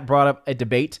that brought up a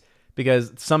debate,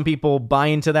 because some people buy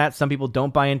into that, some people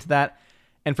don't buy into that.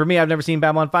 And for me, I've never seen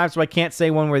Babylon 5, so I can't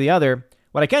say one way or the other.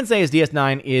 What I can say is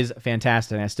DS9 is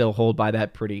fantastic, and I still hold by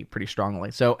that pretty strongly.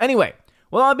 So anyway,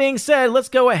 with all that being said, let's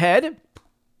go ahead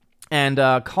and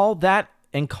call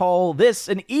this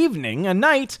an evening, a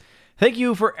night. Thank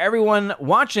you for everyone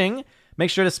watching. Make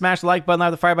sure to smash the like button,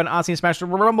 like the fire button, and smash the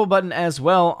rumble button as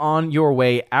well on your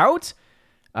way out.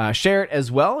 Share it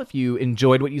as well if you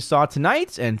enjoyed what you saw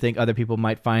tonight and think other people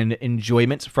might find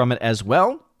enjoyment from it as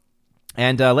well.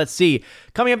 And let's see.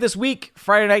 Coming up this week,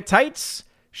 Friday Night Tights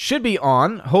should be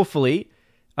on, hopefully.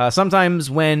 Sometimes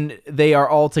when they are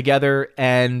all together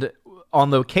and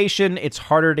on location, it's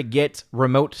harder to get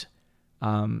remote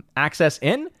access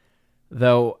in,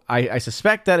 though I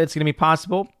suspect that it's going to be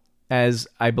possible, as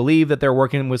I believe that they're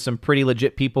working with some pretty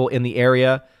legit people in the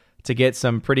area to get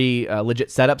some pretty legit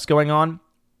setups going on.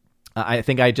 I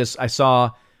think I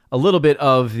saw a little bit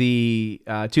of the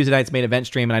Tuesday night's main event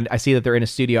stream, and I see that they're in a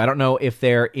studio. I don't know if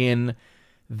they're in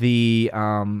the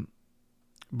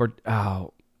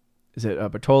Bertolo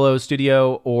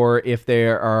studio, or if they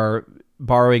are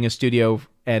borrowing a studio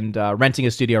and renting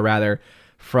a studio rather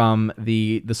from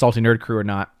the Salty Nerd crew or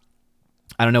not.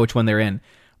 I don't know which one they're in,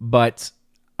 but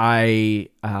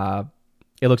it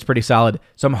looks pretty solid.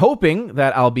 So I'm hoping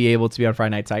that I'll be able to be on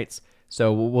Friday Night Tights.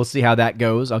 So we'll see how that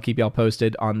goes. I'll keep y'all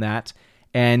posted on that.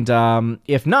 And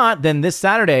if not, then this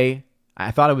Saturday,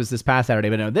 I thought it was this past Saturday,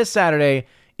 but no, this Saturday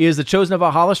is the Chosen of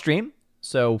Valhalla stream.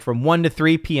 So from 1 to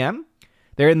 3 p.m.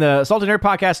 They're in the Salty Nerd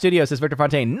Podcast studio, says Victor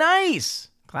Fontaine. Nice!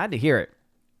 Glad to hear it.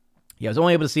 Yeah, I was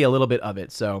only able to see a little bit of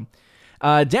it. So,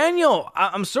 Daniel,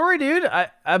 I'm sorry, dude.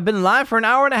 I've been live for an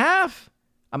hour and a half.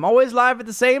 I'm always live at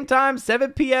the same time,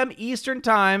 7 p.m. Eastern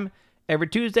time, every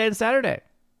Tuesday and Saturday.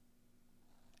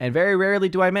 And very rarely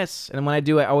do I miss. And when I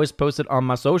do, I always post it on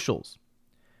my socials.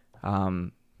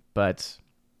 But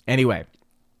anyway,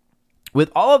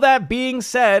 with all of that being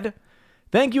said,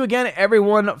 thank you again,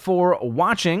 everyone, for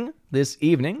watching this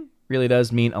evening. Really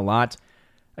does mean a lot.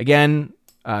 Again,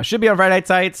 should be on Friday Night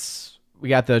Tights. We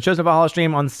got the Chosen of Valhalla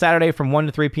stream on Saturday from 1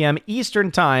 to 3 p.m.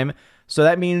 Eastern time. So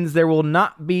that means there will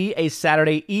not be a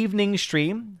Saturday evening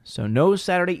stream. So no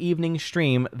Saturday evening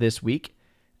stream this week,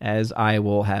 as I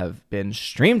will have been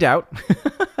streamed out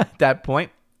at that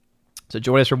point. So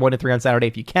join us from 1 to 3 on Saturday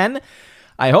if you can.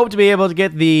 I hope to be able to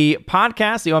get the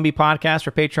podcast, the OMB podcast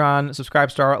for Patreon,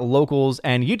 Subscribestar, Locals,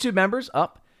 and YouTube members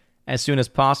up as soon as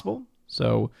possible.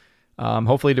 So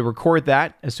hopefully to record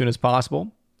that as soon as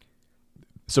possible.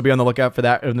 So be on the lookout for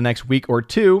that in the next week or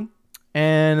two.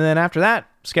 And then after that,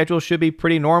 schedule should be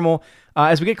pretty normal.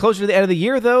 As we get closer to the end of the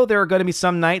year, though, there are going to be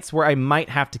some nights where I might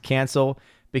have to cancel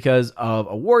because of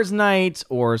awards night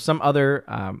or some other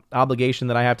obligation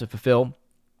that I have to fulfill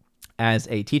as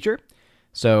a teacher.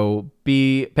 So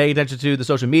be paying attention to the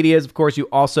social medias. Of course, you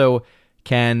also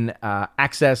can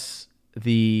access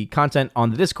the content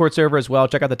on the Discord server as well.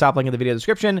 Check out the top link in the video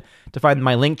description to find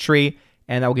my link tree,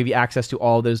 and that will give you access to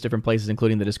all those different places,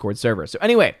 including the Discord server. So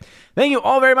anyway, thank you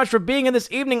all very much for being in this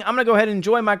evening. I'm going to go ahead and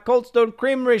enjoy my Cold Stone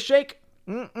Creamery Shake.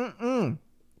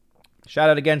 Shout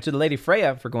out again to the Lady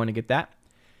Freya for going to get that.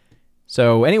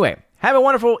 So anyway, have a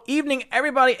wonderful evening,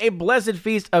 everybody. A blessed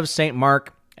feast of St.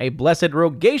 Mark, a blessed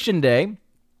Rogation Day,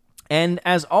 and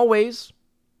as always,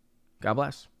 God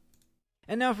bless.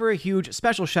 And now for a huge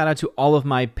special shout out to all of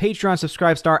my Patreon,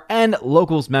 Subscribestar, and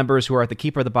Locals members who are at the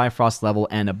Keeper of the Bifrost level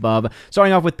and above.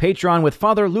 Starting off with Patreon with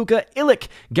Father Luca Illick,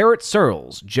 Garrett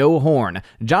Searles, Joe Horn,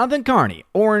 Jonathan Carney,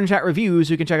 Orange Hat Reviews,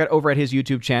 who you can check out over at his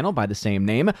YouTube channel by the same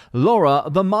name, Laura,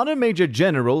 The Modern Major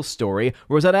General Story,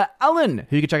 Rosetta Allen,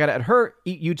 who you can check out at her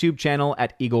YouTube channel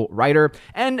at Eagle Writer,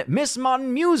 and Miss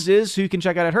Modern Muses, who you can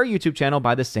check out at her YouTube channel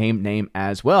by the same name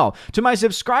as well. To my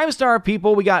Subscribestar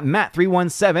people, we got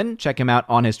Matt317, check him out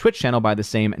out on his Twitch channel by the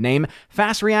same name,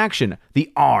 Fast Reaction,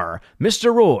 The R,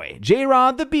 Mr. Roy,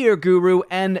 J-Rod the Beer Guru,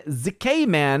 and the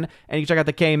K-Man. And you can check out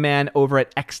the K-Man over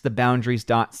at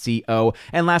xtheboundaries.co.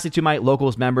 And lastly, to my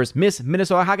locals members, Miss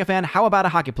Minnesota Hockey Fan, How About a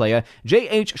Hockey Player,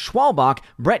 J.H. Schwalbach,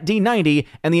 Brett D90,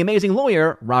 and the amazing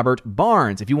lawyer, Robert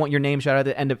Barnes. If you want your name shouted at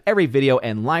the end of every video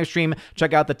and live stream,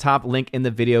 check out the top link in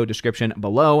the video description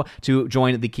below to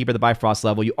join the Keeper the Bifrost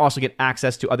level. You also get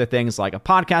access to other things like a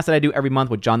podcast that I do every month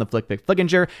with John the Flickpick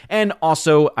Flickinger, and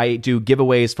also I do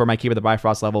giveaways for my Keeper the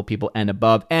Bifrost level people and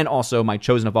above, and also my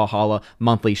Chosen of Valhalla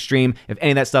monthly stream. If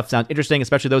any of that stuff sounds interesting,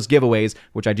 especially those giveaways,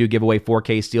 which I do give away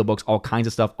 4K steelbooks, all kinds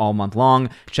of stuff all month long,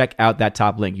 check out that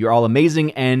top link. You're all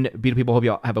amazing and beautiful people. Hope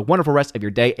you all have a wonderful rest of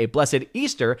your day, a blessed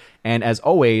Easter, and as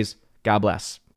always, God bless.